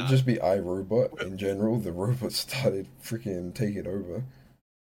 Yeah, And it'd nah. just be iRobot in general. The robots started freaking taking over.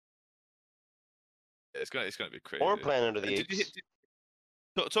 It's gonna be Or crazy. Planet of the Did you Apes.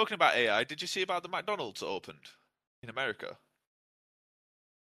 talking about AI? Did you see about the McDonald's that opened in America?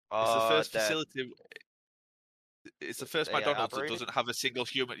 It's the first That facility. It's the first AI McDonald's that operated? doesn't have a single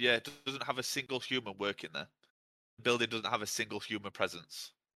human. Yeah, it doesn't have a single human working there. The building doesn't have a single human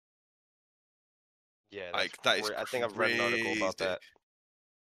presence. Yeah, that's Like that is I think I've read an article about crazy. that.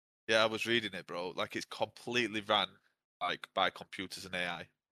 Yeah, I was reading it, bro. Like it's completely ran like by computers and AI.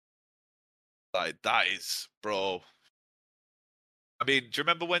 Like that is, bro. I mean, do you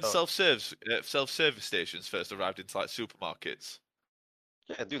remember when Oh, self-service stations first arrived into like supermarkets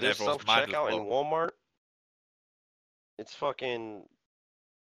yeah, dude, and there's everyone's mind was self-checkout in blown? Walmart. It's fucking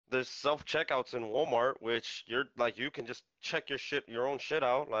there's self-checkouts in Walmart, which you're like you can just check your own shit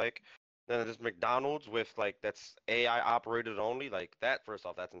out. Like then there's McDonald's with like that's AI operated only. Like that, first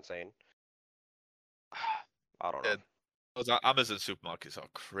off, that's insane. I don't Yeah, know. those Amazon supermarkets are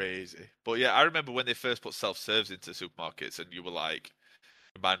crazy. But yeah, I remember when they first put self-serves into supermarkets, and you were like,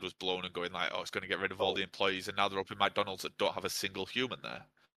 your mind was blown and going like, oh, it's going to get rid of all Oh, the employees, and now they're opening McDonald's that don't have a single human there.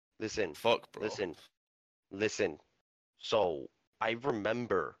 listen, Fuck, bro. listen, listen. So I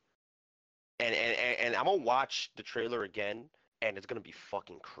remember, and I'm gonna watch the trailer again, and it's gonna be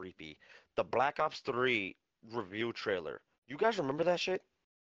fucking creepy. The Black Ops 3 review trailer. You guys remember that shit?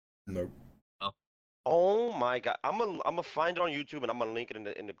 Nope. Oh, Oh my God. I'm gonna find it on YouTube and I'm gonna link it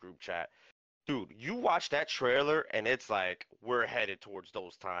in the group chat. Dude, you watch that trailer and it's like we're headed towards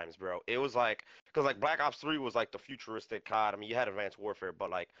those times, bro. It was like because like Black Ops 3 was like the futuristic COD. I mean, you had Advanced Warfare, but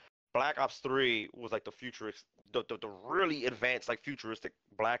like Black Ops 3 was like the futurist, the really advanced like futuristic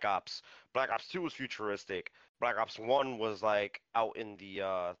Black Ops. Black Ops 2 was futuristic. Black Ops 1 was like out in the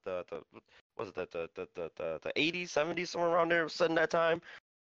was it the 80s, 70s, somewhere around there, set in that time.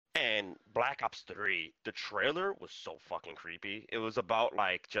 And Black Ops 3, the trailer was so fucking creepy. It was about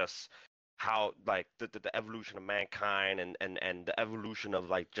like just how like the evolution of mankind and the evolution of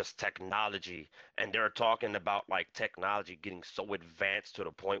like just technology. And they're talking about like technology getting so advanced to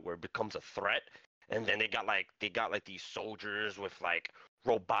the point where it becomes a threat. And then they got like these soldiers with like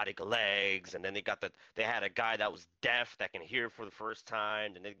robotic legs, and then they had a guy that was deaf that can hear for the first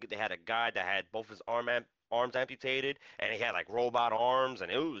time, and they had a guy that had both his arms amputated, and he had like robot arms,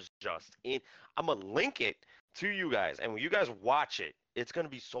 and it was just in. I'm gonna link it to you guys, and when you guys watch it, it's gonna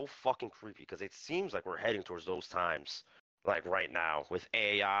be so fucking creepy because it seems like we're heading towards those times, like right now with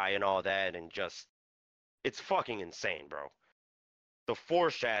AI and all that, and just it's fucking insane, bro. The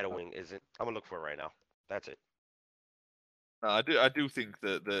foreshadowing isn't. I'm gonna look for it right now. That's it. No, I do think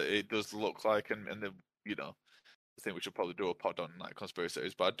that it does look like, and the I think we should probably do a pod on like conspiracy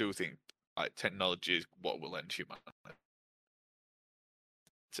theories, but I do think like technology is what will end humanity.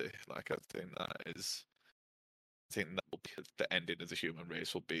 Like I think that will be the ending of the human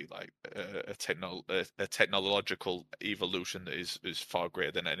race will be like a technological evolution that is far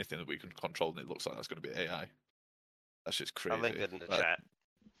greater than anything that we can control, and it looks like that's going to be AI. That's just I crazy. linked it in the chat.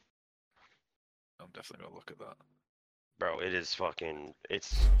 I'm definitely gonna look at that. Bro, it is fucking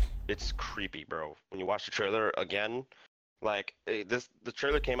it's creepy, bro. When you watch the trailer again, like the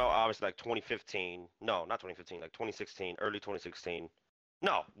trailer came out obviously like 2015. No, not 2015, like 2016, early 2016.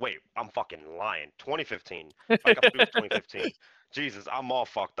 No, wait, I'm fucking lying. 2015. Black Ops 3 was 2015. Jesus, I'm all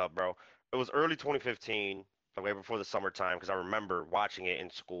fucked up, bro. It was early 2015, like way before the summertime, because I remember watching it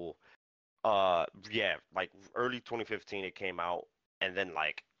in school. Yeah, like early 2015 it came out, and then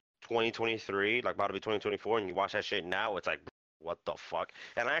like 2023, like about to be 2024, and you watch that shit now, it's like, what the fuck?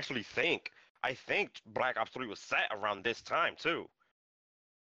 And I think Black Ops 3 was set around this time too.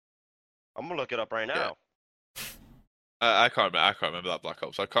 I'm gonna look it up right Yeah. now. I can't remember. I can't remember that Black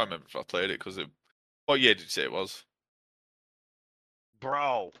Ops. I can't remember if I played it because it. What year did you say it was?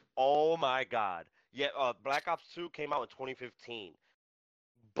 Bro, oh my God. Yeah, Black Ops 2 came out in 2015.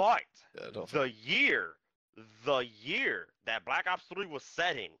 But Yeah, I don't the think. year, the year that Black Ops 3 was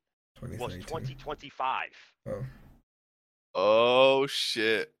set in was 2032. 2025. Oh. Oh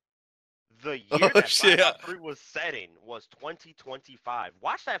shit! The Oh year that shit! Black Ops 3 was set in was 2025.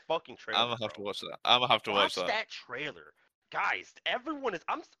 Watch that fucking I'm trailer, gonna have to bro. watch that. I'm gonna have to watch Watch that. that trailer. Guys, everyone is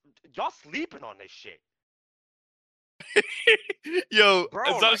y'all sleeping on this shit. Yo, Bro,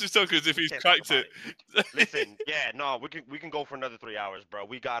 it's like actually so good as if he's can't talk cracked about it. it. Listen, yeah, no, we can go for another 3 hours, bro.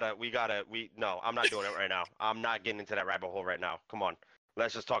 No, I'm not doing it right now. I'm not getting into that rabbit hole right now. Come on.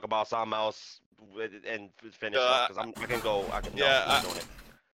 Let's just talk about something else and finish up because I can go. No, yeah, I'm not doing it.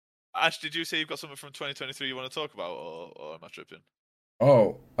 Ash, did you say you've got something from 2023 you want to talk about, or am I tripping?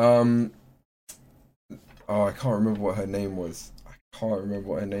 Oh, I can't remember what her name was.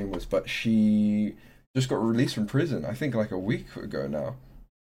 But she just got released from prison. I think like a week ago now.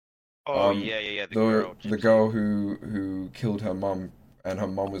 Oh yeah. The the girl, the Gypsy. girl who killed her mum, and her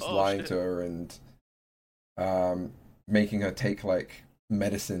mum was Oh lying shit! to her and making her take like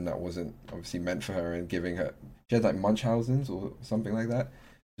medicine that wasn't obviously meant for her, and giving her, she had like Munchausen's or something like that.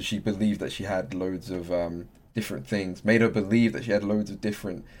 So she believed that she had loads of different things, made her believe that she had loads of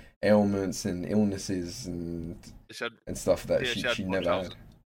different ailments and illnesses She had, and stuff that yeah, she had she never had. Munchausen.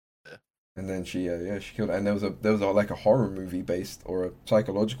 Yeah. And then she killed her. And there was like a horror movie based, or a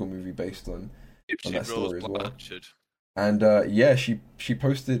psychological movie based on Gypsy that Rose story as well. Blanchard. And yeah, she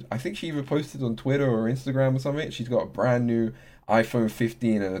posted. I think she either posted on Twitter or Instagram or something. She's got a brand new iPhone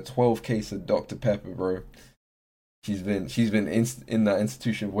 15 and a 12 case of Dr Pepper, bro. She's been in that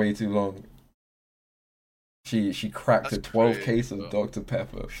institution way too long. She cracked That's a 12 crazy, case of bro. Dr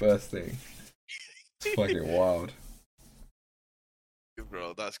Pepper first thing. It's fucking wild.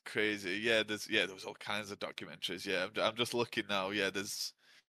 Bro, that's crazy. Yeah, there was all kinds of documentaries. Yeah, I'm just looking now. Yeah, there's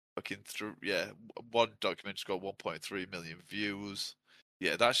fucking through. Yeah, one documentary's got 1.3 million views.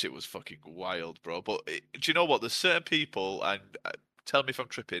 Yeah, that shit was fucking wild, bro. But do you know what? There's certain people, and tell me if I'm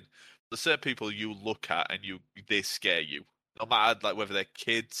tripping. There's certain people you look at and they scare you, no matter like whether they're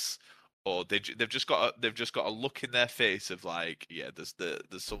kids or they've just got a look in their face of like, yeah, there's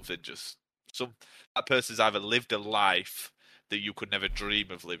something just some that person's either lived a life that you could never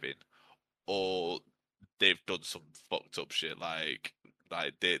dream of living, or they've done some fucked up shit. Like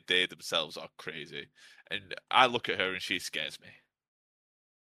they themselves are crazy, and I look at her and she scares me.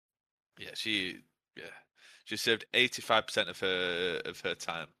 Yeah, she served 85% of her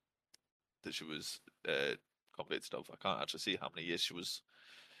time that she was convicted of. I can't actually see how many years she was.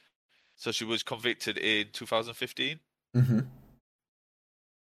 So she was convicted in 2015. Hmm.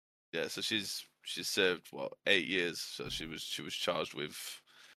 Yeah, so she's served what 8 years. So she was charged with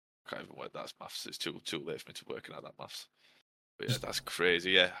can't even work that's maths. It's too late for me to working out that maths. But yeah, that's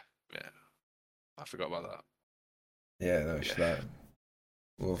crazy. Yeah. I forgot about that. Yeah, no, she's Yeah. out.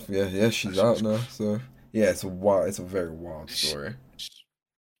 Well, yeah, she's out now. So yeah, it's a very wild story.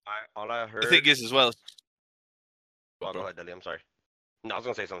 All I heard. The thing is, as well. Oh, go ahead, Deli. I'm sorry. No, I was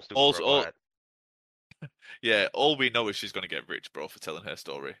gonna say something stupid, Also, bro. Go ahead. Yeah, all we know is she's going to get rich, bro, for telling her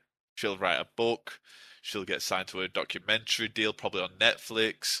story. She'll write a book. She'll get signed to a documentary deal, probably on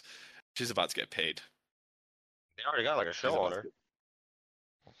Netflix. She's about to get paid. They already got like a show on her.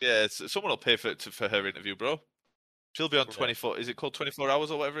 Yeah, someone will pay for her interview, bro. She'll be on Yeah. 24. Is it called 24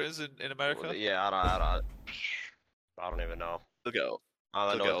 Hours or whatever it is in America? Yeah, I don't even know. They'll get all. All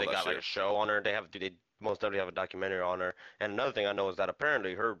I They'll know get is all they that got like a shit. show on her. They most definitely have a documentary on her. And another thing I know is that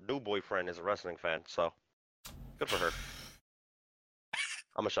apparently her new boyfriend is a wrestling fan. So good for her.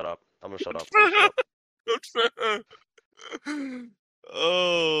 I'm gonna shut up. I'm gonna shut up. Good for her.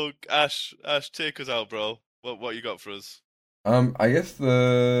 Oh, Ash, take us out, bro. What you got for us? I guess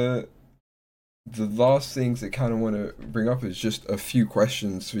the last things that kind of want to bring up is just a few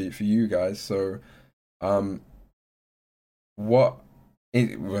questions for you guys. So, as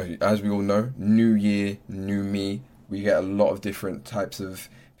we all know, new year, new me. We get a lot of different types of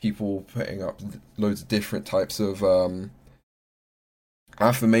people putting up loads of different types of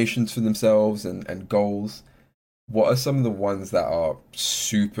affirmations for themselves and goals. What are some of the ones that are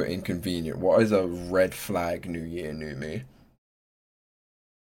super inconvenient? What is a red flag new year, new me?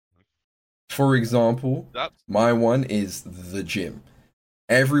 For example, my one is the gym.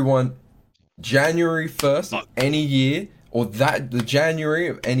 Everyone, January 1st of any year, or the January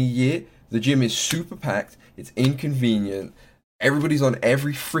of any year, the gym is super packed. It's inconvenient. Everybody's on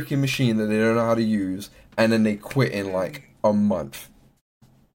every freaking machine that they don't know how to use, and then they quit in like a month.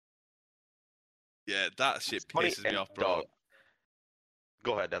 Yeah, that shit pisses me off, bro.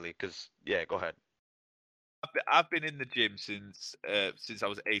 Go ahead, Deli, go ahead. I've been in the gym since I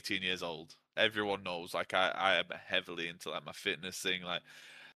was 18 years old. Everyone knows, like I am heavily into like my fitness thing. Like,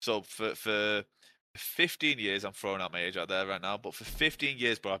 so for 15 years, I'm throwing out my age out there right now, but for 15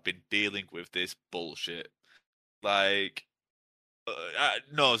 years, bro, I've been dealing with this bullshit. Like,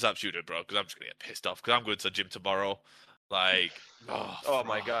 no, it's absolutely, bro, because I'm just gonna get pissed off because I'm going to the gym tomorrow. Like, oh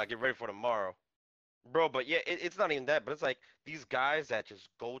my god, get ready for tomorrow. Bro, but yeah, it's not even that, but it's like these guys that just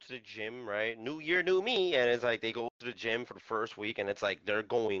go to the gym, right? New year, new me, and it's like they go to the gym for the first week, and it's like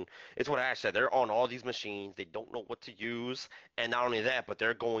it's what Ash said, they're on all these machines, they don't know what to use, and not only that, but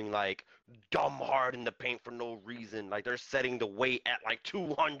they're going like dumb hard in the paint for no reason. Like they're setting the weight at like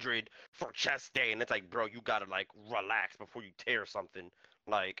 200 for chest day, and it's like, bro, you gotta like relax before you tear something.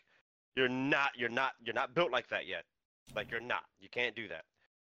 Like you're not built like that yet. Like you're not. You can't do that.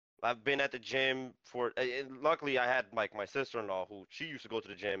 I've been at the gym and luckily I had like my sister-in-law who she used to go to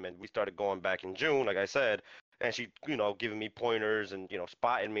the gym and we started going back in June, like I said, and she, giving me pointers and,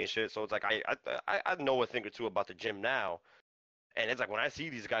 spotting me and shit. So it's like I know a thing or two about the gym now. And it's like when I see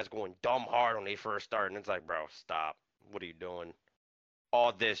these guys going dumb hard when they first start, and it's like, bro, stop. What are you doing?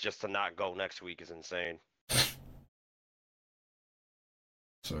 All this just to not go next week is insane.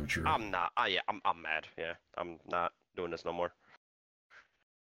 So true. I'm not. I'm mad. Yeah, I'm not doing this no more.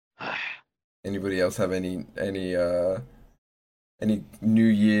 Anybody else have any New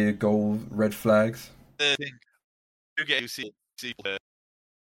Year goal red flags? You get see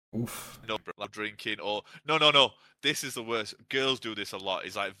Oof. no like drinking or no. This is the worst. Girls do this a lot.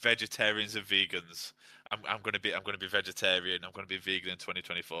 It's like vegetarians and vegans. I'm gonna be vegetarian. I'm gonna be vegan in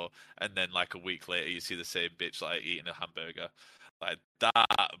 2024, and then like a week later, you see the same bitch like eating a hamburger, like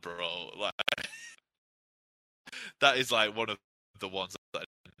that, bro. Like that is like one of the ones that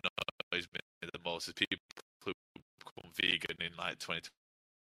annoys me the most is people who become vegan in like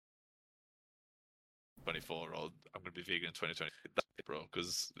 2024 or I'm gonna be vegan in 2020, bro,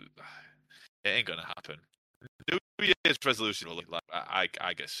 because it ain't gonna happen. New Year's resolution, like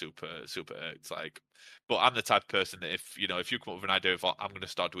I get super irked, like, but I'm the type of person that if you come up with an idea of I'm gonna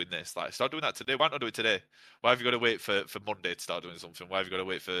start doing this, like start doing that today. Why not do it today? Why have you got to wait for Monday to start doing something? Why have you got to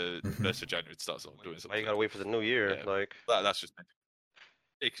wait for 1st of January to start doing something? Why you gotta wait for the new year? Yeah, like that's just me.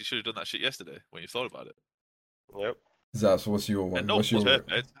 You should have done that shit yesterday when you thought about it. Yep. Zaz, what's your one? No, what's your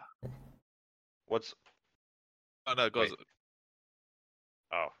perfect. What's Oh no, it goes.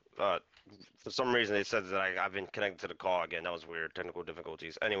 For some reason they said that I've been connected to the call again. That was weird. Technical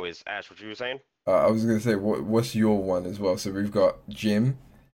difficulties. Anyways, Ash, what you were saying? I was gonna say what's your one as well. So we've got gym,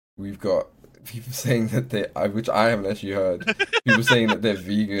 we've got people saying that which I haven't actually heard. People saying that they're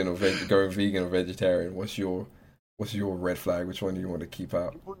vegan or going vegan or vegetarian. What's your red flag? Which one do you want to keep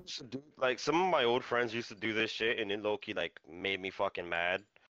out? Like some of my old friends used to do this shit, and it low key like made me fucking mad.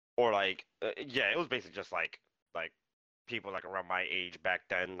 or like yeah, it was basically just like people like around my age back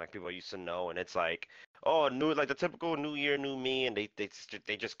then, like people I used to know, and it's like, oh, new like the typical New Year, new me, and they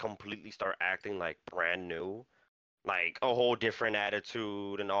just completely start acting like brand new, like a whole different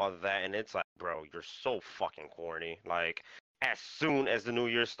attitude and all of that, and it's like, bro, you're so fucking corny. Like, as soon as the new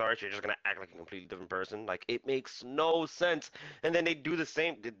year starts, you're just gonna act like a completely different person. Like, it makes no sense. And then they do the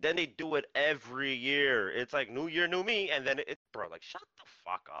same. Then they do it every year. It's like new year, new me, and then bro, like, shut the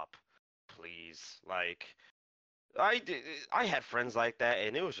fuck up, please. Like, I had friends like that,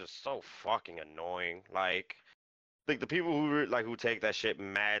 and it was just so fucking annoying. Like the people who take that shit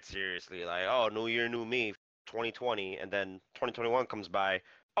mad seriously, like, oh, new year, new me, 2020, and then 2021 comes by,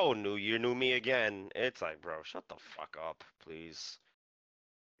 oh, new year, new me again. It's like, bro, shut the fuck up, please.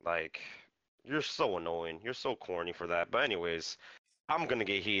 Like, you're so annoying. You're so corny for that. But anyways, I'm gonna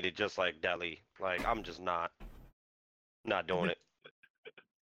get heated just like Deli. Like, I'm just not doing it.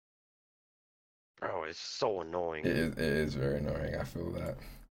 Bro, it's so annoying. It is very annoying. I feel that.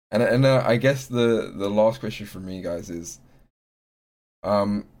 And I guess the last question for me, guys, is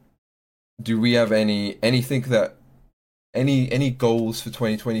um, do we have anything that any goals for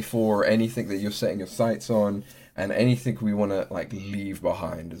 2024, anything that you're setting your sights on, and anything we want to like leave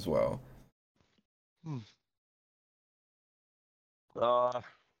behind as well? Uh,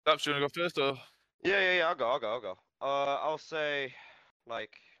 Perhaps you want to go first, or yeah. I'll go. I'll say,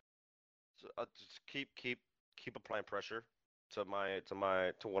 like, just keep applying pressure to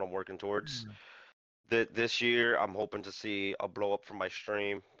what I'm working towards. This year, I'm hoping to see a blow up from my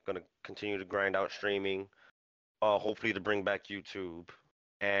stream. Gonna continue to grind out streaming. Hopefully to bring back YouTube.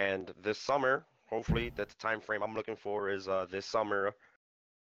 And this summer, hopefully, that's the time frame I'm looking for is this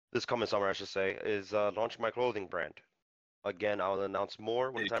coming summer, I should say, is launching my clothing brand. Again, I'll announce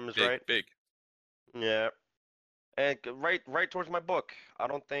more when the big, time is big, right. big? Yeah, and right towards my book. I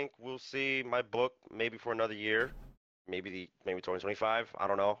don't think we'll see my book maybe for another year, maybe 2025. I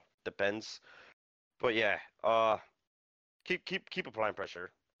don't know, depends. But yeah, keep applying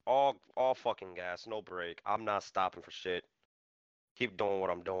pressure. All fucking gas, no break. I'm not stopping for shit. Keep doing what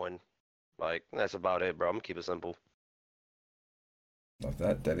I'm doing. Like, that's about it, bro. I'm gonna keep it simple. Love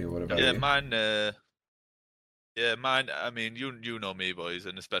that, Daddy. What about Yeah, you? mine. Yeah, mine. I mean, you know me, boys,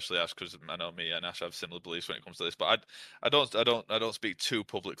 and especially Ash, because I know me and Ash have similar beliefs when it comes to this. But I don't speak too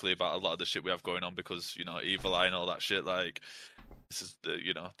publicly about a lot of the shit we have going on because Evil Eye and all that shit. Like, this is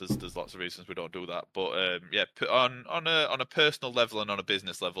there's lots of reasons we don't do that. But yeah, on a personal level and on a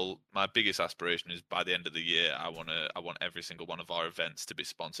business level, my biggest aspiration is by the end of the year, I want every single one of our events to be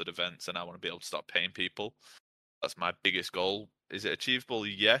sponsored events, and I want to be able to start paying people. That's my biggest goal. Is it achievable?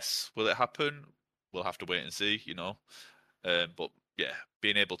 Yes. Will it happen? We'll have to wait and see, But yeah,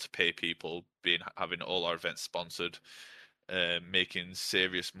 being able to pay people, having all our events sponsored, making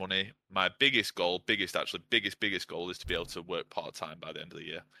serious money. My biggest goal, biggest goal is to be able to work part time by the end of the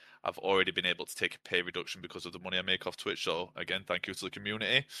year. I've already been able to take a pay reduction because of the money I make off Twitch. So again, thank you to the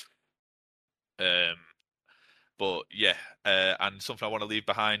community. But yeah, and something I want to leave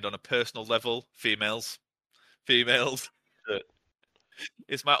behind on a personal level: females.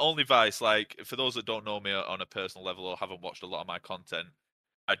 It's my only vice. Like, for those that don't know me on a personal level or haven't watched a lot of my content,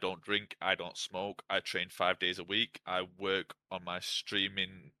 I don't drink, I don't smoke, I train 5 days a week. I work on my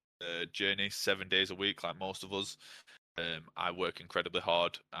streaming journey 7 days a week, like most of us. I work incredibly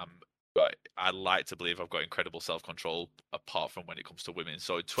hard. I like to believe I've got incredible self-control, apart from when it comes to women.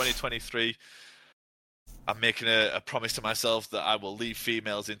 So in 2023, I'm making a promise to myself that I will leave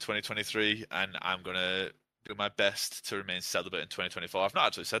females in 2023, and I'm gonna do my best to remain celibate in 2024. I've not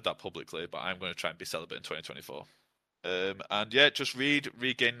actually said that publicly, but I'm going to try and be celibate in 2024. And yeah, just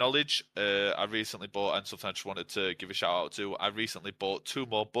regain knowledge. I recently bought, and something I just wanted to give a shout out to. I recently bought 2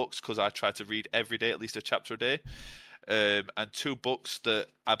 more books because I try to read every day, at least a chapter a day. And 2 books that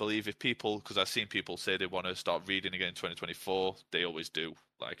I believe because I've seen people say they want to start reading again in 2024, they always do.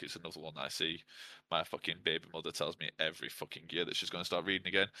 Like, it's another one that I see. My fucking baby mother tells me every fucking year that she's going to start reading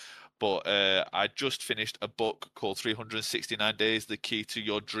again. But I just finished a book called 369 Days, The Key to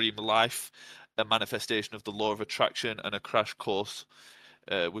Your Dream Life, a manifestation of the law of attraction, and a crash course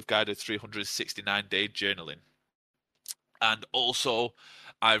with guided 369-day journaling. And also,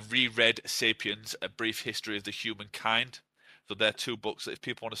 I reread *Sapiens: A Brief History of the Humankind*. So they're 2 books that if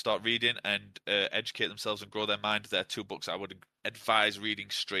people want to start reading and educate themselves and grow their mind, they're 2 books I would advise reading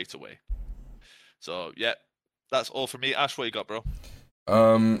straight away. So yeah, that's all for me. Ash, what you got, bro?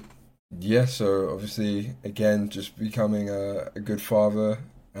 Yeah. So obviously, again, just becoming a good father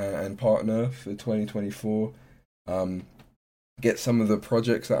and partner for 2024. Get some of the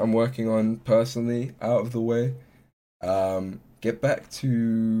projects that I'm working on personally out of the way. get back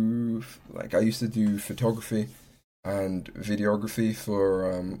to, like, I used to do photography and videography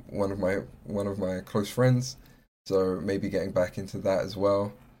for one of my close friends. So maybe getting back into that as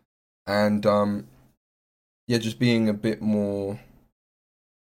well. And yeah, just being a bit more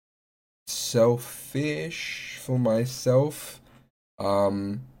selfish for myself.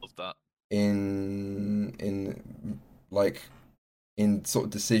 Love that. In like in sort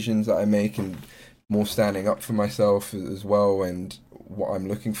of decisions that I make, and more standing up for myself as well and what I'm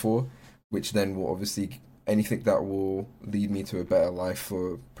looking for, which then will obviously anything that will lead me to a better life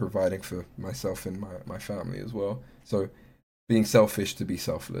for providing for myself and my family as well. So being selfish to be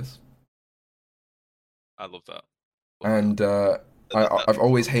selfless. I love that. And I've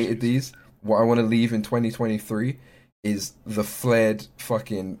always hated these. What I want to leave in 2023 is the flared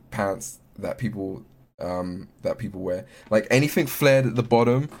fucking pants that people wear. Like anything flared at the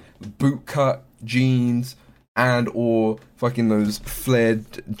bottom, boot cut jeans, and or fucking those flared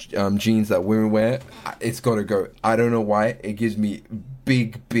jeans that women wear. It's gotta go. I don't know why. It gives me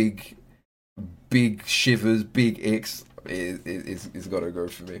big shivers, big icks. It's gotta go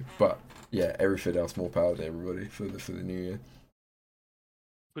for me. But yeah, everything else, more power to everybody for the new year.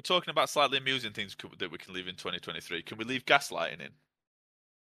 We're talking about slightly amusing things that we can leave in 2023. Can we leave gaslighting in?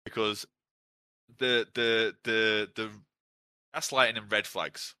 Because the gaslighting and red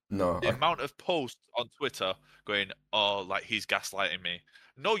flags. No, The amount of posts on Twitter going, "Oh, like he's gaslighting me."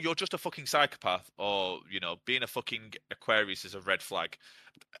 No, you're just a fucking psychopath, or being a fucking Aquarius is a red flag.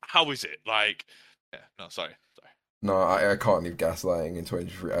 How is it? Like, yeah, no, sorry. no, I can't leave gaslighting in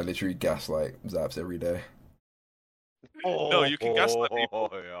 2023. I literally gaslight Zaps every day. No, you can gaslight people.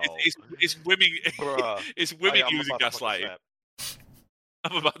 It's women. Bruh. It's women yeah, I'm using about to fucking gaslighting. snap.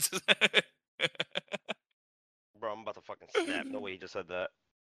 I'm about to say. Bro, I'm about to fucking snap. No way he just said that.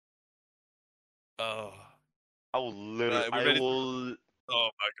 Oh, I will literally. Right, we're I ready to- will. oh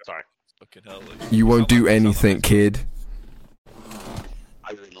my god! Sorry. Fucking hell! You won't do anything, kid.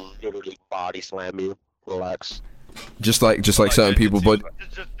 I will literally body slam you. Relax. Just like certain people, but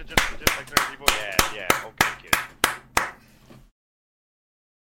Just like certain people. Yeah. Okay, kid.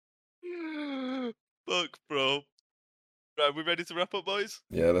 Fuck, bro. Right, we ready to wrap up, boys?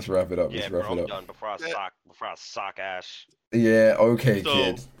 yeah, let's wrap it up. Yeah, Let's bro, wrap I'm it up. done before I sock Ash. Yeah, okay, So-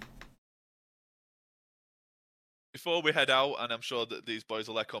 kid. Before we head out, and I'm sure that these boys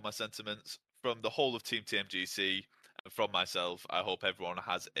will echo my sentiments, from the whole of Team TMGC and from myself, I hope everyone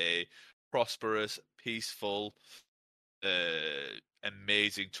has a prosperous, peaceful,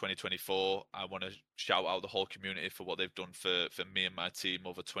 amazing 2024. I want to shout out the whole community for what they've done for me and my team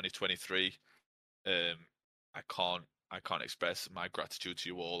over 2023. I can't express my gratitude to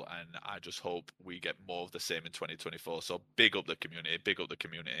you all, and I just hope we get more of the same in 2024. So big up the community, big up the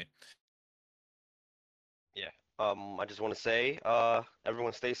community. Yeah. I just want to say,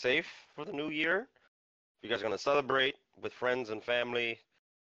 everyone stay safe for the new year. If you guys are gonna celebrate with friends and family,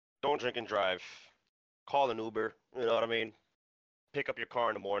 don't drink and drive. Call an Uber. You know what I mean? Pick up your car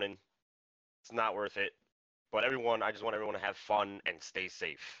in the morning. It's not worth it. But I just want everyone to have fun and stay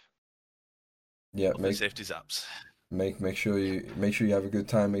safe. Yeah, Make safety zaps. make sure you have a good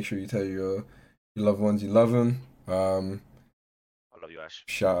time. Make sure you tell your loved ones you love them. I love you, Ash.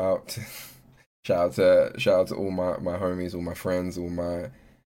 Shout out to all my homies, all my friends, all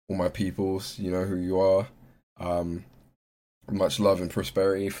my peoples. You know who you are. Much love and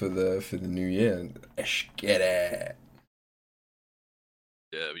prosperity for the new year. Let's get it.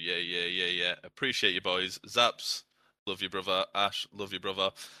 Yeah. Appreciate you, boys. Zaps, love you, brother. Ash, love you,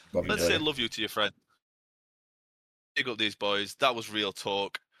 brother. Love you, Let's say brother. love you to your friend. Big up these boys. That was real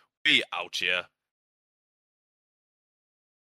talk. We out here.